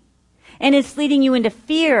thing. And it's leading you into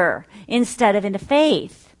fear instead of into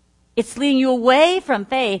faith. It's leading you away from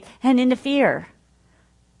faith and into fear.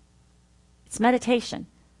 It's meditation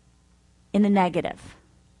in the negative.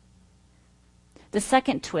 The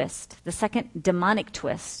second twist, the second demonic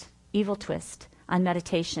twist, evil twist on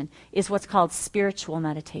meditation is what's called spiritual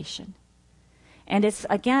meditation. And it's,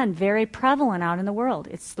 again, very prevalent out in the world.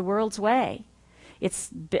 It's the world's way. It's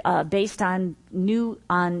based on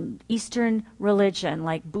Eastern religion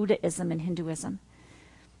like Buddhism and Hinduism.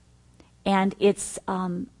 And it's,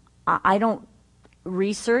 I don't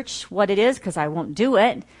research what it is because I won't do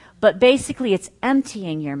it, but basically it's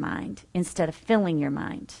emptying your mind instead of filling your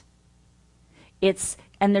mind.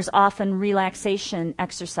 And there's often relaxation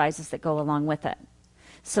exercises that go along with it.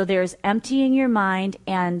 So there's emptying your mind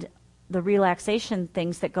and the relaxation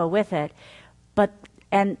things that go with it.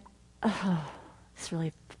 It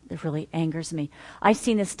really angers me. I've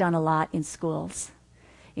seen this done a lot in schools,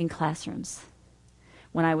 in classrooms.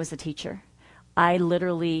 When I was a teacher, I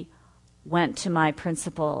literally went to my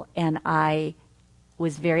principal and I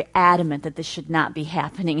was very adamant that this should not be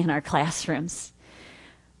happening in our classrooms.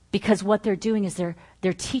 Because what they're doing is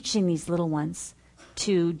they're teaching these little ones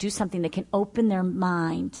to do something that can open their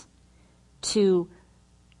mind to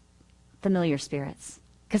familiar spirits.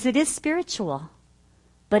 Because it is spiritual,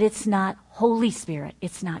 but it's not Holy Spirit.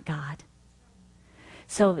 It's not God.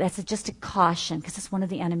 So that's just a caution, because it's one of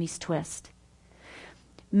the enemy's twists.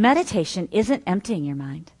 Meditation isn't emptying your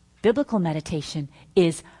mind. Biblical meditation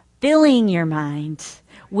is filling your mind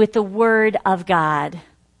with the Word of God.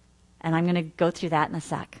 And I'm going to go through that in a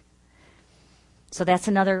sec. So that's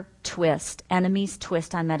another twist, enemy's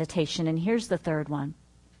twist on meditation. And here's the third one.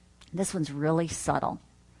 This one's really subtle.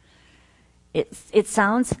 It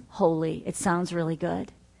sounds holy. It sounds really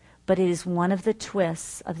good. But it is one of the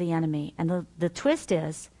twists of the enemy. And the twist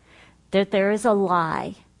is that there is a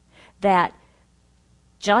lie that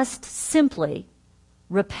just simply,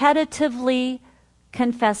 repetitively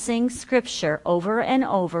confessing Scripture over and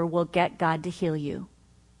over will get God to heal you.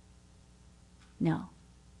 No.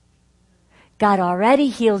 God already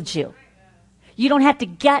healed you. You don't have to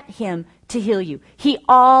get Him to heal you. He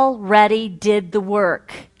already did the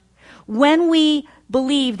work. When we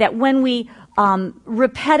believe that when we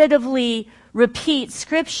repetitively repeat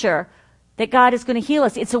Scripture, that God is going to heal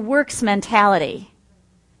us, it's a works mentality.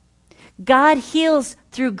 God heals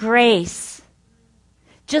through grace,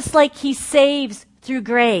 just like He saves through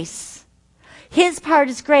grace. His part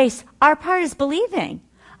is grace. Our part is believing.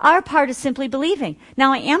 Our part is simply believing.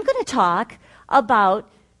 Now, I am going to talk about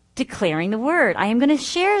declaring the Word. I am going to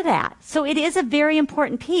share that. So it is a very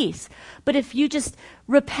important piece. But if you just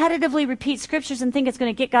repetitively repeat Scriptures and think it's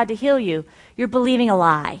going to get God to heal you, you're believing a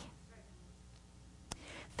lie.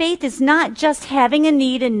 Faith is not just having a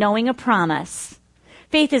need and knowing a promise.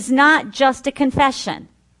 Faith is not just a confession.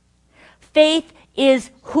 Faith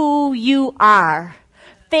is who you are.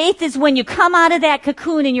 Faith is when you come out of that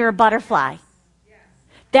cocoon and you're a butterfly.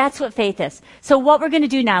 That's what faith is. So what we're going to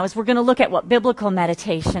do now is we're going to look at what biblical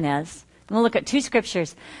meditation is. I'm going to look at 2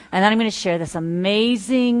 scriptures, and then I'm going to share this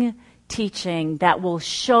amazing teaching that will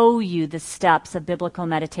show you the steps of biblical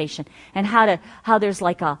meditation and how there's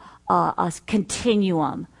like a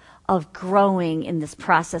continuum of growing in this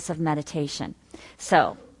process of meditation.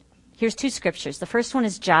 So here's 2 scriptures. The first one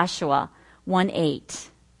is Joshua 1:8.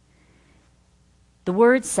 The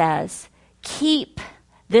word says, "Keep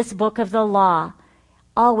this book of the law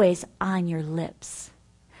always on your lips.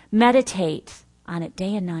 Meditate on it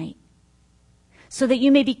day and night, so that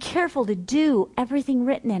you may be careful to do everything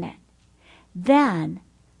written in it. Then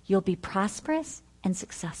you'll be prosperous and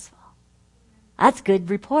successful." That's good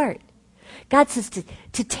report. God says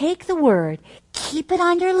to take the word, keep it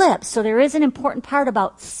on your lips. So there is an important part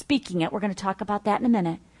about speaking it. We're going to talk about that in a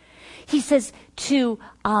minute. He says to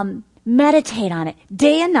meditate on it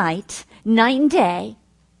day and night and day.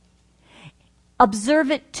 Observe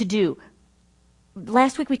it to do.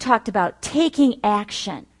 Last week we talked about taking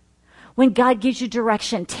action. When God gives you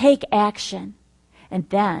direction, take action. And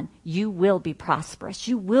then you will be prosperous.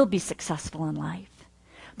 You will be successful in life.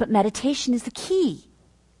 but meditation is the key.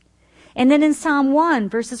 And then in Psalm 1,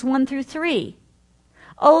 verses 1 through 3,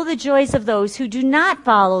 oh, the joys of those who do not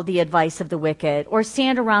follow the advice of the wicked, or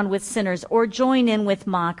stand around with sinners, or join in with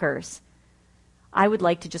mockers. I would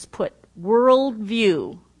like to just put world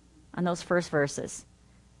view on those first verses.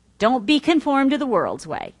 Don't be conformed to the world's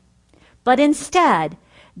way, but instead,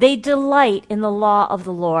 they delight in the law of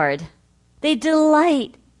the Lord. They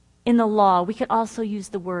delight in the law. We could also use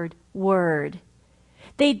the word word.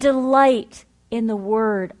 They delight in the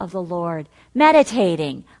word of the Lord,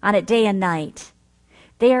 meditating on it day and night.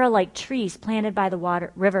 They are like trees planted by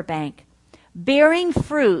the riverbank, bearing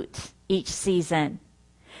fruit each season.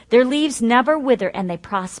 Their leaves never wither, and they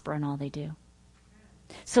prosper in all they do.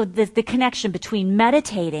 So the connection between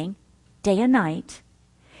meditating day and night,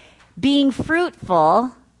 being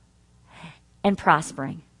fruitful, and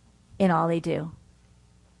prospering in all they do.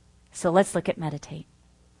 So let's look at meditate.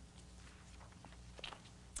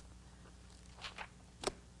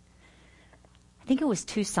 I think it was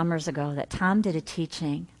 2 summers ago that Tom did a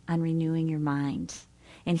teaching on renewing your mind.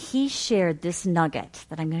 And he shared this nugget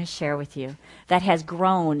that I'm going to share with you that has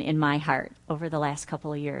grown in my heart over the last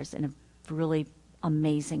couple of years in a really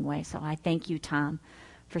amazing way. So I thank you, Tom,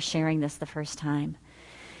 for sharing this the first time.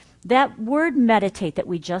 That word meditate that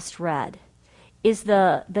we just read is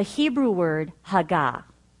the Hebrew word hagah.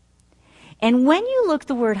 And when you look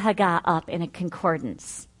the word hagah up in a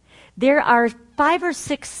concordance, there are 5 or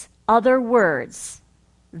 6 other words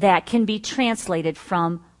that can be translated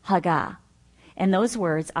from hagah. And those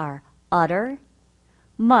words are utter,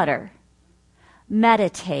 mutter,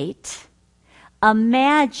 meditate,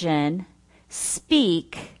 imagine,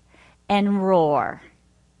 speak, and roar.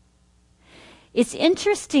 It's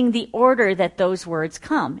interesting the order that those words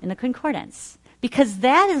come in the concordance, because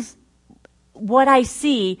that is what I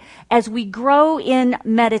see as we grow in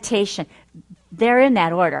meditation. They're in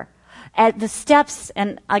that order. At the steps,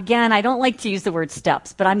 and again, I don't like to use the word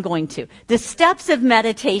steps, but I'm going to. The steps of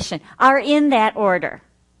meditation are in that order.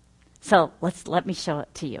 So let me show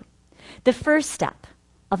it to you. The first step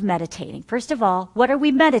of meditating. First of all, what are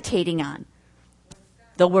we meditating on?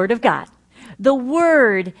 The Word of God. The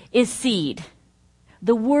Word is seed.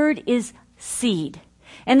 The Word is seed.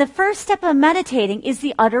 And the first step of meditating is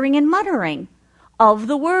the uttering and muttering of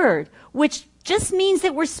the Word, which just means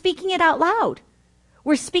that we're speaking it out loud.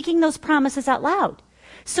 We're speaking those promises out loud.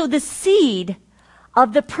 So the seed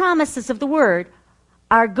of the promises of the Word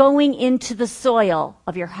are going into the soil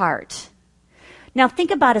of your heart. Now think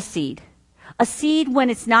about a seed. A seed, when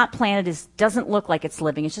it's not planted, doesn't look like it's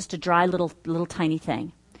living. It's just a dry little tiny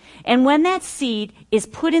thing. And when that seed is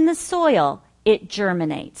put in the soil, it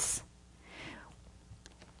germinates.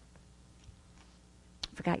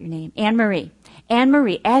 Forgot your name. Anne-Marie.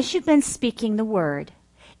 Anne-Marie, as you've been speaking the Word,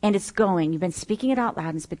 and it's going, you've been speaking it out loud,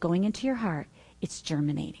 and it's been going into your heart, it's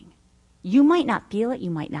germinating. You might not feel it, you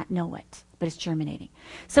might not know it, but it's germinating.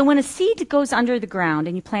 So when a seed goes under the ground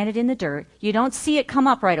and you plant it in the dirt, you don't see it come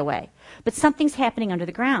up right away, but something's happening under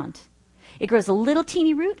the ground. It grows a little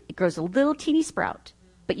teeny root, it grows a little teeny sprout,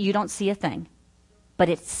 but you don't see a thing. But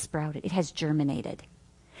it's sprouted, it has germinated.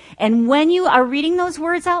 And when you are reading those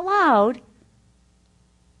words out loud,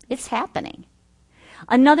 it's happening.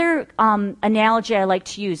 Another analogy I like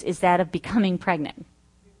to use is that of becoming pregnant.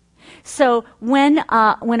 So when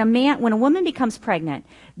a woman becomes pregnant,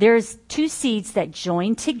 there's 2 seeds that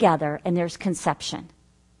join together, and there's conception.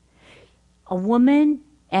 A woman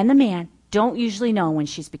and the man don't usually know when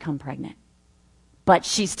she's become pregnant, but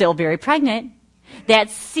she's still very pregnant. That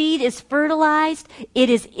seed is fertilized. It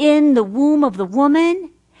is in the womb of the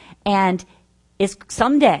woman, and it's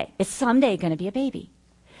someday going to be a baby.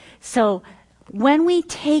 So when we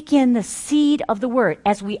take in the seed of the Word,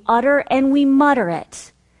 as we utter and we mutter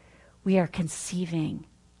it, we are conceiving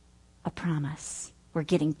a promise. We're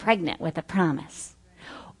getting pregnant with a promise.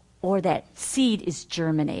 Or that seed is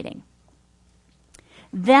germinating.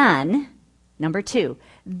 Then, number 2,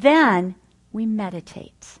 then we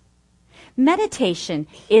meditate. Meditation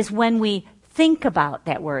is when we think about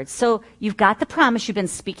that word. So you've got the promise, you've been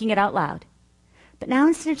speaking it out loud. But now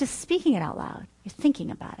instead of just speaking it out loud, you're thinking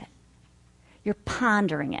about it. You're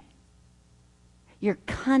pondering it. You're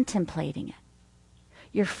contemplating it.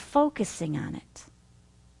 You're focusing on it.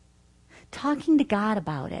 Talking to God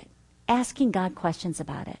about it. Asking God questions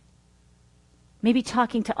about it. Maybe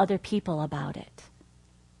talking to other people about it.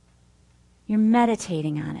 You're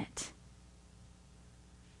meditating on it.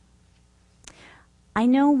 I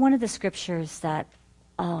know one of the scriptures that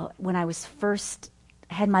when I was first,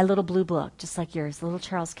 had my little blue book, just like yours, little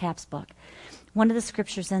Charles Capps book. One of the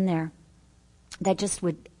scriptures in there that just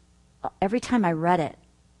would, every time I read it,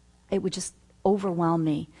 it would just overwhelmed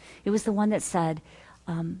me. It was the one that said,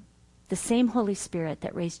 the same Holy Spirit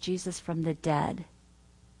that raised Jesus from the dead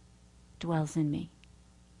dwells in me.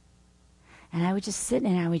 And I would just sit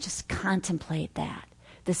and I would just contemplate that.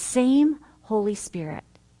 The same Holy Spirit.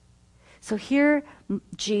 So here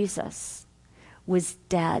Jesus was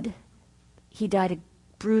dead. He died a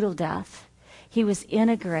brutal death. He was in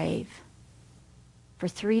a grave for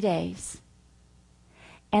 3 days.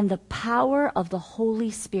 And the power of the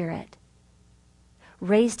Holy Spirit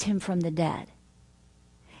raised him from the dead.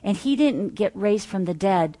 And he didn't get raised from the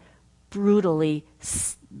dead brutally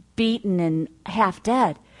beaten and half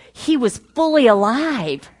dead. He was fully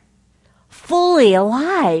alive. Fully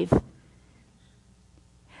alive.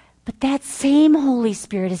 But that same Holy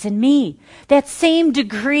Spirit is in me. That same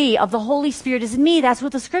degree of the Holy Spirit is in me. That's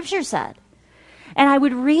what the scripture said. And I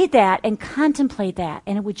would read that and contemplate that,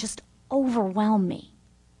 and it would just overwhelm me.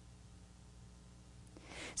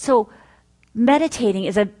 So meditating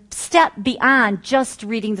is a step beyond just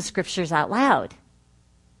reading the scriptures out loud.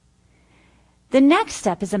 The next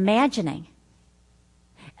step is imagining.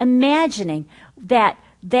 Imagining that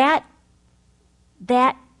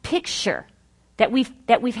picture that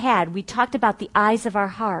we've had. We talked about the eyes of our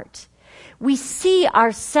heart. We see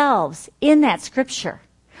ourselves in that scripture.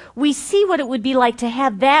 We see what it would be like to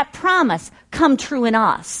have that promise come true in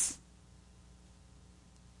us.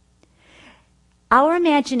 Our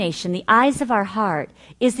imagination, the eyes of our heart,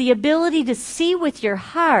 is the ability to see with your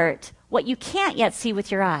heart what you can't yet see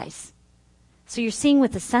with your eyes. So you're seeing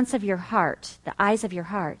with the sense of your heart, the eyes of your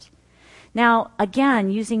heart. Now, again,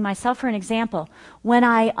 using myself for an example, when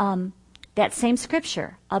that same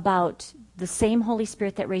scripture about the same Holy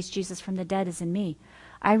Spirit that raised Jesus from the dead is in me,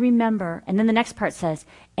 I remember, and then the next part says,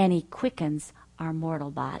 and he quickens our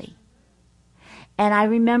mortal body. And I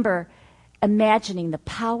remember imagining the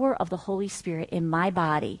power of the Holy Spirit in my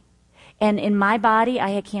body. And in my body,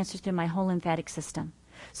 I had cancer through my whole lymphatic system.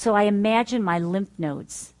 So I imagined my lymph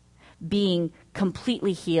nodes being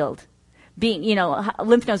completely healed.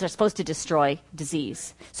 Lymph nodes are supposed to destroy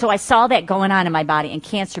disease. So I saw that going on in my body and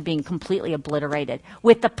cancer being completely obliterated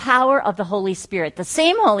with the power of the Holy Spirit. The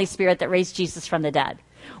same Holy Spirit that raised Jesus from the dead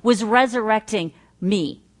was resurrecting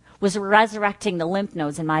me, was resurrecting the lymph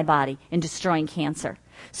nodes in my body and destroying cancer.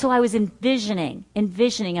 So I was envisioning,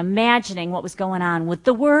 imagining what was going on with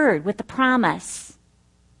the word, with the promise.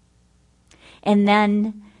 And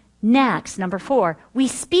then next, number 4, we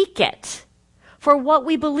speak it. For what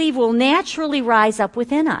we believe will naturally rise up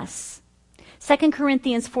within us. 2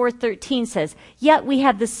 Corinthians 4:13 says, yet we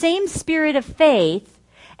have the same spirit of faith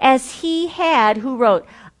as he had who wrote,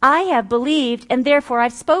 I have believed and therefore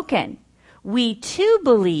I've spoken. We too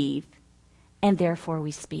believe and therefore we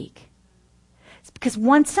speak. It's because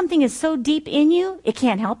once something is so deep in you, it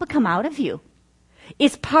can't help but come out of you.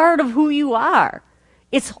 It's part of who you are.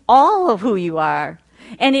 It's all of who you are.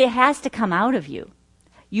 And it has to come out of you.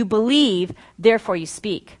 You believe, therefore you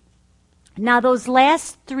speak. Now those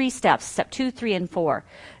last 3 steps, step 2, 3, and 4,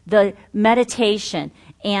 the meditation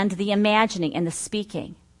and the imagining and the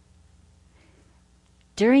speaking.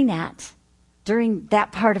 During that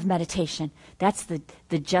part of meditation, that's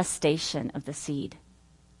the gestation of the seed.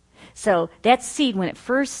 So that seed, when it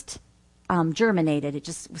first germinated, it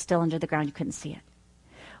just was still under the ground. You couldn't see it.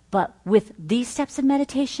 But with these steps of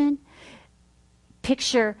meditation,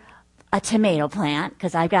 picture a tomato plant,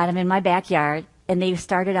 because I've got them in my backyard, and they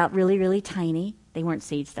started out really, really tiny. They weren't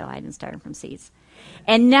seeds, though. I didn't start them from seeds.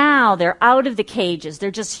 And now they're out of the cages.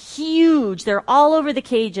 They're just huge. They're all over the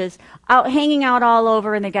cages, hanging out all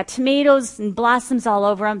over, and they've got tomatoes and blossoms all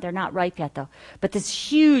over them. They're not ripe yet, though. But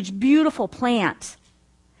this huge, beautiful plant.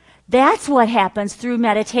 That's what happens through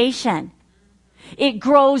meditation. It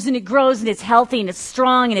grows and it grows, and it's healthy and it's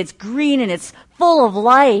strong and it's green and it's full of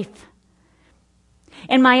life.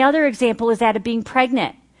 And my other example is that of being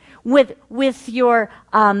pregnant. With your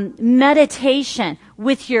meditation,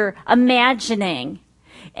 with your imagining,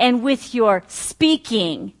 and with your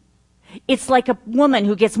speaking, it's like a woman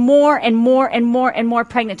who gets more and more and more and more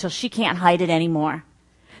pregnant till she can't hide it anymore.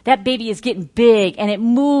 That baby is getting big, and it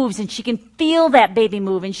moves, and she can feel that baby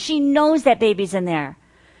move, and she knows that baby's in there.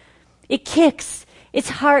 It kicks, its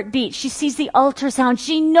heartbeat. She sees the ultrasound.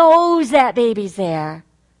 She knows that baby's there.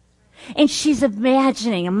 And she's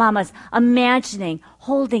imagining, and mama's imagining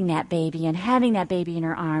holding that baby and having that baby in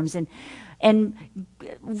her arms and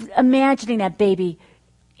imagining that baby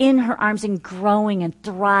in her arms and growing and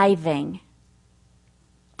thriving.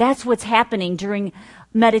 That's what's happening during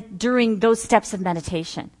those steps of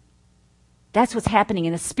meditation. That's what's happening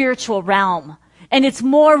in the spiritual realm. And it's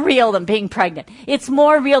more real than being pregnant. It's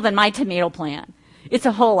more real than my tomato plant. It's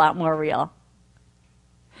a whole lot more real.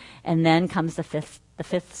 And then comes the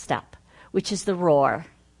fifth step, which is the roar.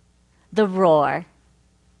 The roar.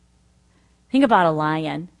 Think about a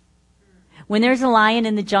lion. When there's a lion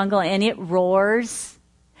in the jungle and it roars,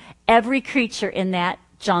 every creature in that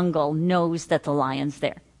jungle knows that the lion's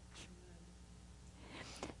there.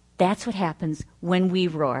 That's what happens when we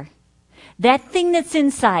roar. That thing that's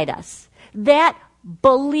inside us, that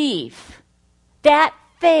belief, that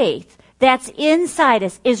faith that's inside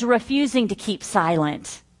us is refusing to keep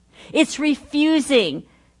silent. It's refusing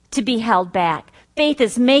to be held back. Faith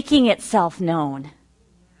is making itself known.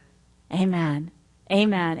 Amen.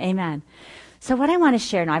 Amen. Amen. So what I want to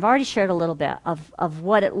share now, I've already shared a little bit of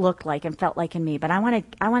what it looked like and felt like in me, but I want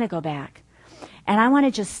to go back. And I want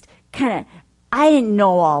to just I didn't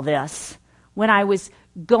know all this when I was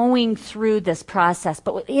going through this process,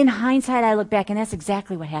 but in hindsight I look back and that's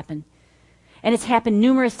exactly what happened. And it's happened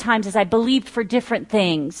numerous times as I believed for different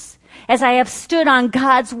things, as I have stood on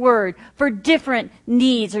God's word for different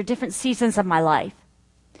needs or different seasons of my life.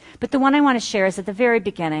 But the one I want to share is at the very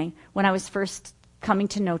beginning, when I was first coming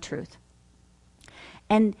to know truth.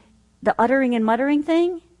 And the uttering and muttering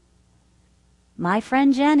thing, my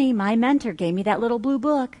friend Jenny, my mentor, gave me that little blue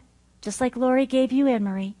book, just like Lori gave you,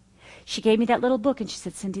 Anne-Marie. She gave me that little book and she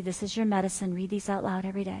said, Cindy, this is your medicine. Read these out loud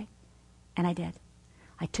every day. And I did.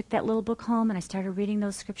 I took that little book home and I started reading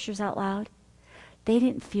those scriptures out loud. They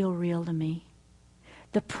didn't feel real to me.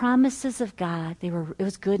 The promises of God, it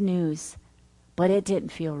was good news, but it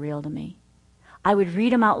didn't feel real to me. I would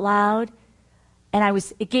read them out loud and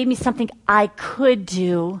it gave me something I could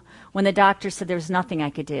do when the doctor said there was nothing I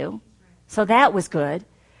could do. So that was good.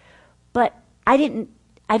 But I didn't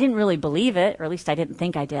really believe it, or at least I didn't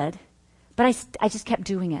think I did. But I just kept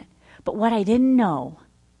doing it. But what I didn't know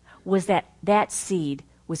was that seed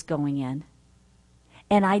was going in.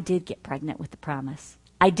 And I did get pregnant with the promise.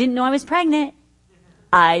 I didn't know I was pregnant.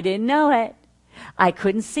 I didn't know it. I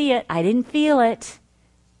couldn't see it. I didn't feel it.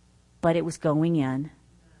 But it was going in.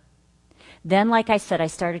 Then, like I said, I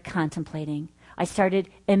started contemplating. I started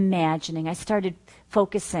imagining. I started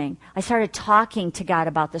focusing. I started talking to God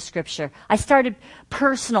about the scripture. I started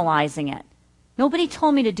personalizing it. Nobody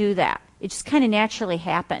told me to do that. It just kind of naturally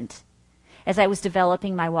happened as I was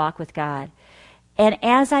developing my walk with God. And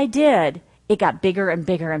as I did, it got bigger and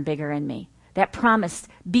bigger and bigger in me. That promise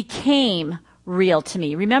became real to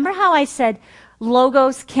me. Remember how I said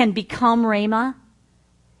logos can become rhema?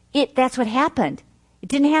 That's what happened. It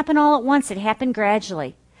didn't happen all at once. It happened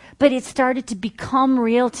gradually. But it started to become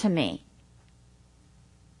real to me.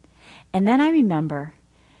 And then I remember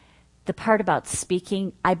the part about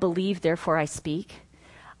speaking. I believe, therefore I speak.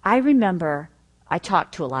 I remember I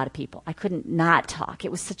talked to a lot of people. I couldn't not talk.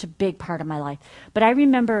 It was such a big part of my life. But I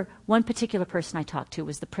remember one particular person I talked to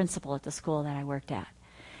was the principal at the school that I worked at.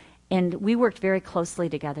 And we worked very closely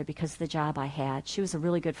together because of the job I had. She was a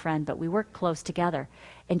really good friend, but we worked close together.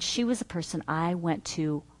 And she was a person I went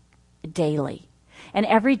to daily. And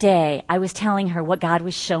every day I was telling her what God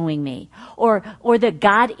was showing me, or the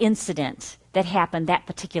God incident that happened that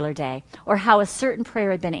particular day, or how a certain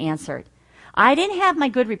prayer had been answered. I didn't have my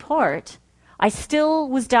good report. I still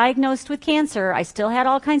was diagnosed with cancer. I still had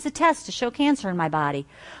all kinds of tests to show cancer in my body.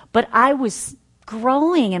 But I was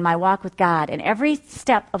growing in my walk with God. And every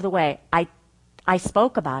step of the way, I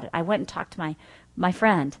spoke about it. I went and talked to my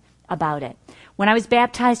friend about it. When I was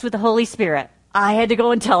baptized with the Holy Spirit, I had to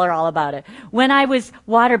go and tell her all about it. When I was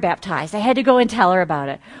water baptized, I had to go and tell her about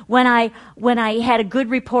it. When I had a good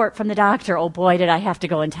report from the doctor, oh boy, did I have to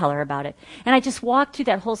go and tell her about it. And I just walked through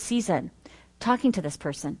that whole season talking to this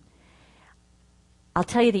person. I'll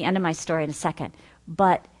tell you the end of my story in a second.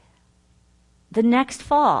 But the next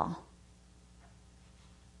fall,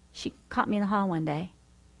 she caught me in the hall one day.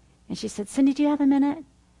 And she said, Cindy, do you have a minute?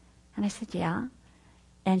 And I said, yeah.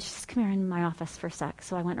 And she says, come here in my office for a sec.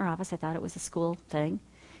 So I went in her office. I thought it was a school thing.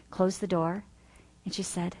 Closed the door. And she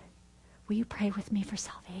said, will you pray with me for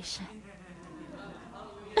salvation?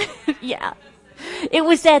 Yeah. It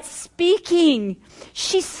was that speaking.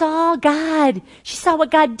 She saw God. She saw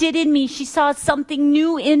what God did in me. She saw something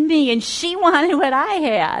new in me, and she wanted what I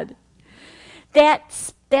had. That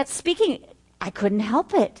speaking, I couldn't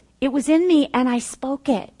help it. It was in me, and I spoke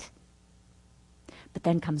it. But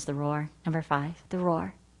then comes the roar, number 5, the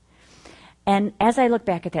roar. And as I look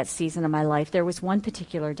back at that season of my life, there was one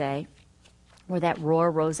particular day where that roar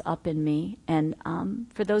rose up in me. And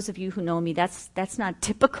for those of you who know me, that's not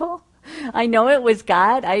typical. I know it was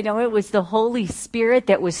God. I know it was the Holy Spirit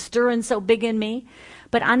that was stirring so big in me.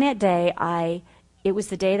 But on that day, it was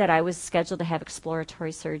the day that I was scheduled to have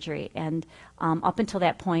exploratory surgery. And up until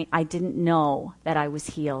that point, I didn't know that I was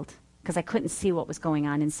healed because I couldn't see what was going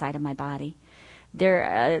on inside of my body.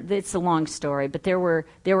 It's a long story, but there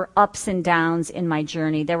were ups and downs in my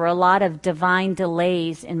journey. There were a lot of divine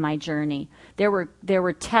delays in my journey. There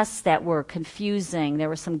were tests that were confusing. There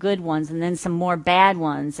were some good ones and then some more bad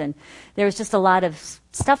ones, and there was just a lot of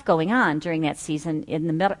stuff going on during that season in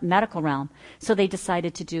the medical realm. So they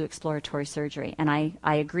decided to do exploratory surgery, and I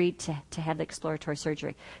agreed to have the exploratory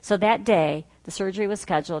surgery. So that day, the surgery was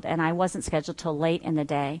scheduled, and I wasn't scheduled till late in the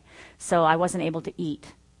day, so I wasn't able to eat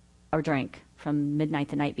or drink from midnight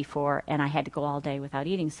the night before, and I had to go all day without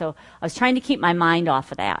eating. So I was trying to keep my mind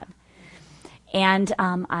off of that. And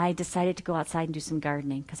I decided to go outside and do some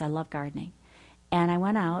gardening because I love gardening. And I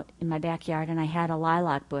went out in my backyard, and I had a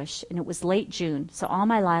lilac bush, and it was late June, so all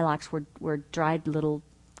my lilacs were dried little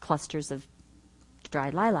clusters of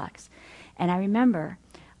dried lilacs. And I remember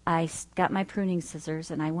I got my pruning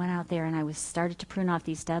scissors, and I went out there, and I started to prune off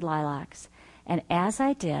these dead lilacs. And as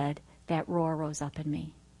I did, that roar rose up in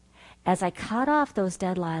me. As I cut off those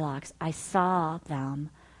dead lilacs, I saw them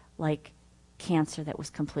like cancer that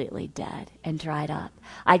was completely dead and dried up.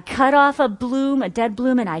 I'd cut off a dead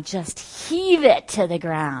bloom, and I'd just heave it to the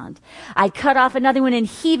ground. I'd cut off another one and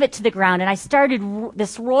heave it to the ground, and I started,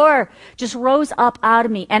 this roar just rose up out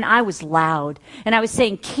of me, and I was loud. And I was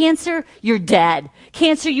saying, cancer, you're dead.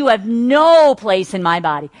 Cancer, you have no place in my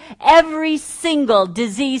body. Every single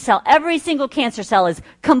disease cell, every single cancer cell is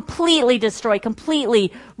completely destroyed,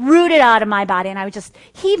 completely rooted out of my body, and I would just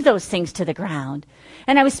heave those things to the ground.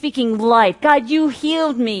 And I was speaking life. God, you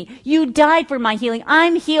healed me. You died for my healing.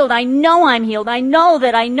 I'm healed. I know I'm healed. I know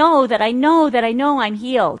that I know that I know that I know I'm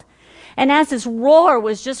healed. And as this roar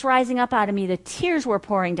was just rising up out of me, the tears were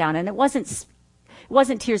pouring down. And it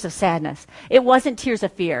wasn't tears of sadness. It wasn't tears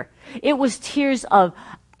of fear. It was tears of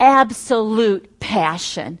absolute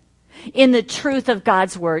passion in the truth of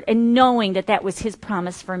God's word and knowing that that was his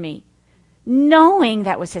promise for me. Knowing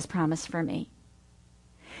that was his promise for me.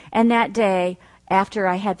 And that day, after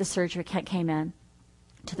I had the surgery, came in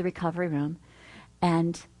to the recovery room,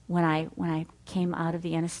 and when I came out of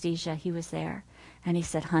the anesthesia, he was there, and he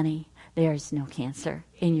said, "Honey, there's no cancer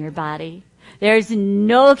in your body. There's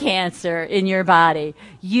no cancer in your body.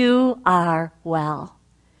 You are well."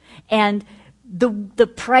 And the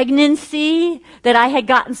pregnancy that I had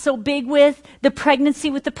gotten so big with, the pregnancy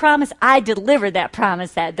with the promise, I delivered that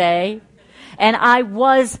promise that day. And I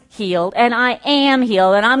was healed, and I am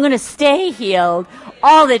healed, and I'm going to stay healed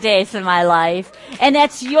all the days of my life. And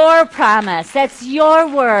that's your promise. That's your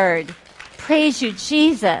word. Praise you,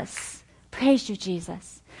 Jesus. Praise you,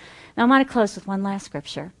 Jesus. Now, I want to close with one last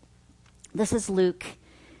scripture. This is Luke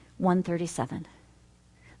 1:37.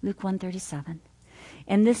 Luke 1:37.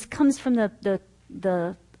 And this comes from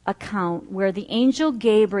the account where the angel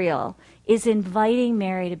Gabriel is inviting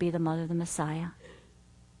Mary to be the mother of the Messiah.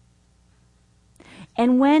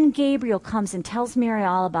 And when Gabriel comes and tells Mary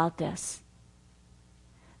all about this,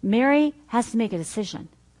 Mary has to make a decision.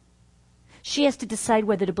 She has to decide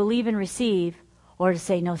whether to believe and receive or to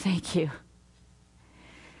say, no, thank you.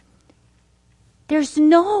 There's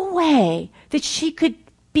no way that she could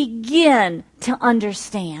begin to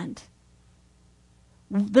understand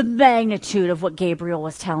the magnitude of what Gabriel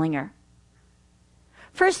was telling her.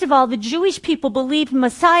 First of all, the Jewish people believed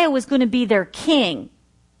Messiah was going to be their king.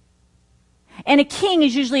 And a king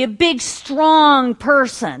is usually a big, strong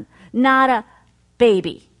person, not a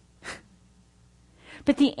baby.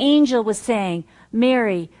 But the angel was saying,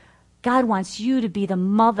 Mary, God wants you to be the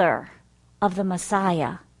mother of the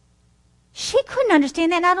Messiah. She couldn't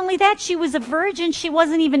understand that. Not only that, she was a virgin. She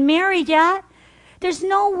wasn't even married yet. There's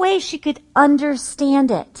no way she could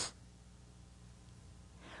understand it.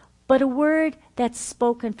 But a word that's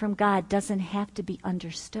spoken from God doesn't have to be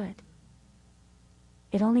understood.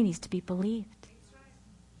 It only needs to be believed.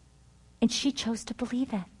 And she chose to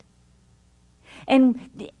believe it.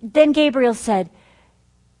 And then Gabriel said,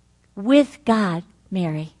 with God,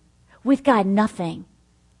 Mary, with God, nothing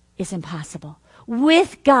is impossible.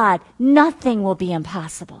 With God, nothing will be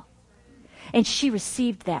impossible. And she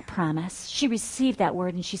received that promise. She received that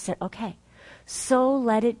word, and she said, okay, so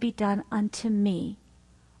let it be done unto me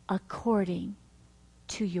according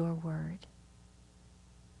to your word.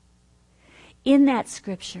 In that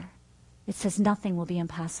scripture, it says nothing will be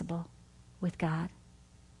impossible with God.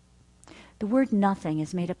 The word nothing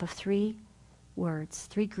is made up of three words,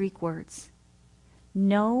 three Greek words.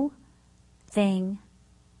 No, thing,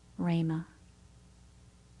 rhema.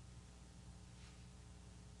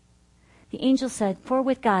 The angel said, for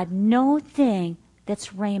with God, no thing that's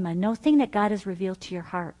rhema, no thing that God has revealed to your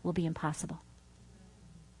heart will be impossible.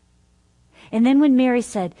 And then when Mary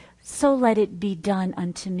said, so let it be done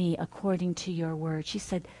unto me according to your word, she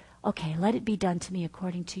said, Okay, let it be done to me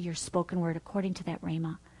according to your spoken word, according to that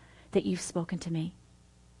rhema that you've spoken to me.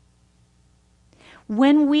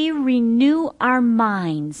 When we renew our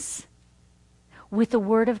minds with the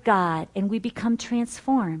word of God and we become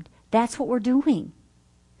transformed, that's what we're doing.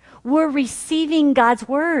 We're receiving God's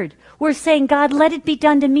word. We're saying, God, let it be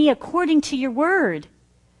done to me according to your word.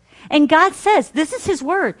 And God says, this is his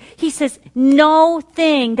word. He says, no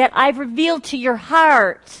thing that I've revealed to your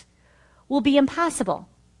heart will be impossible.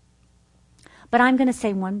 But I'm going to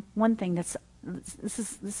say one thing this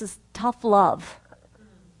is tough love.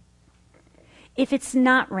 If it's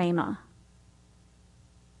not rhema,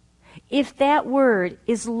 if that word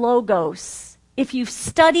is logos, if you've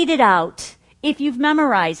studied it out, if you've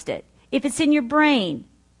memorized it, if it's in your brain,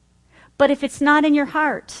 but if it's not in your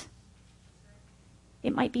heart,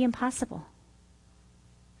 it might be impossible.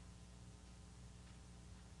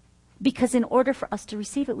 Because in order for us to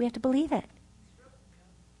receive it, we have to believe it.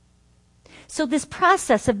 So this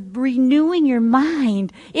process of renewing your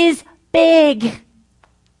mind is big.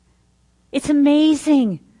 It's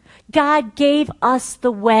amazing. God gave us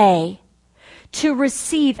the way to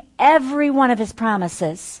receive every one of his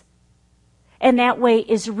promises. And that way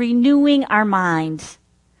is renewing our mind,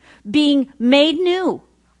 being made new.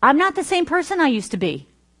 I'm not the same person I used to be.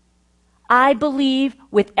 I believe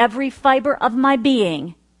with every fiber of my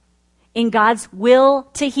being in God's will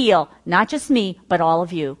to heal, not just me, but all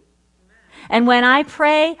of you. And when I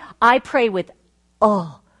pray with,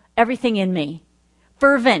 everything in me.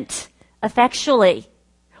 Fervent, effectually,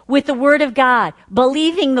 with the word of God,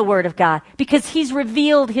 believing the word of God, because he's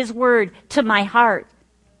revealed his word to my heart.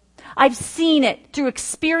 I've seen it through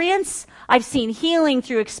experience. I've seen healing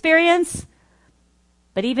through experience.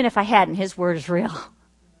 But even if I hadn't, his word is real.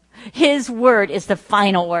 His word is the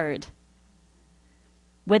final word.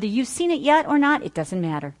 Whether you've seen it yet or not, it doesn't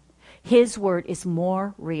matter. His word is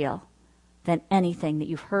more real than anything that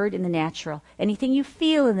you've heard in the natural, anything you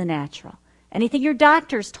feel in the natural, anything your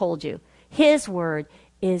doctors told you. His word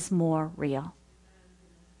is more real.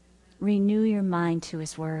 Renew your mind to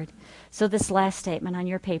his word. So this last statement on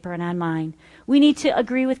your paper and on mine, we need to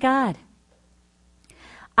agree with God.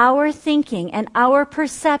 Our thinking and our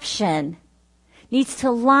perception needs to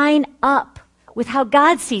line up with how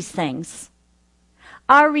God sees things.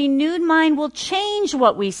 Our renewed mind will change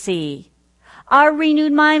what we see. Our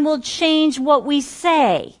renewed mind will change what we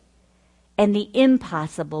say. And the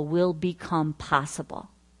impossible will become possible.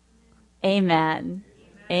 Amen.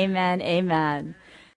 Amen. Amen.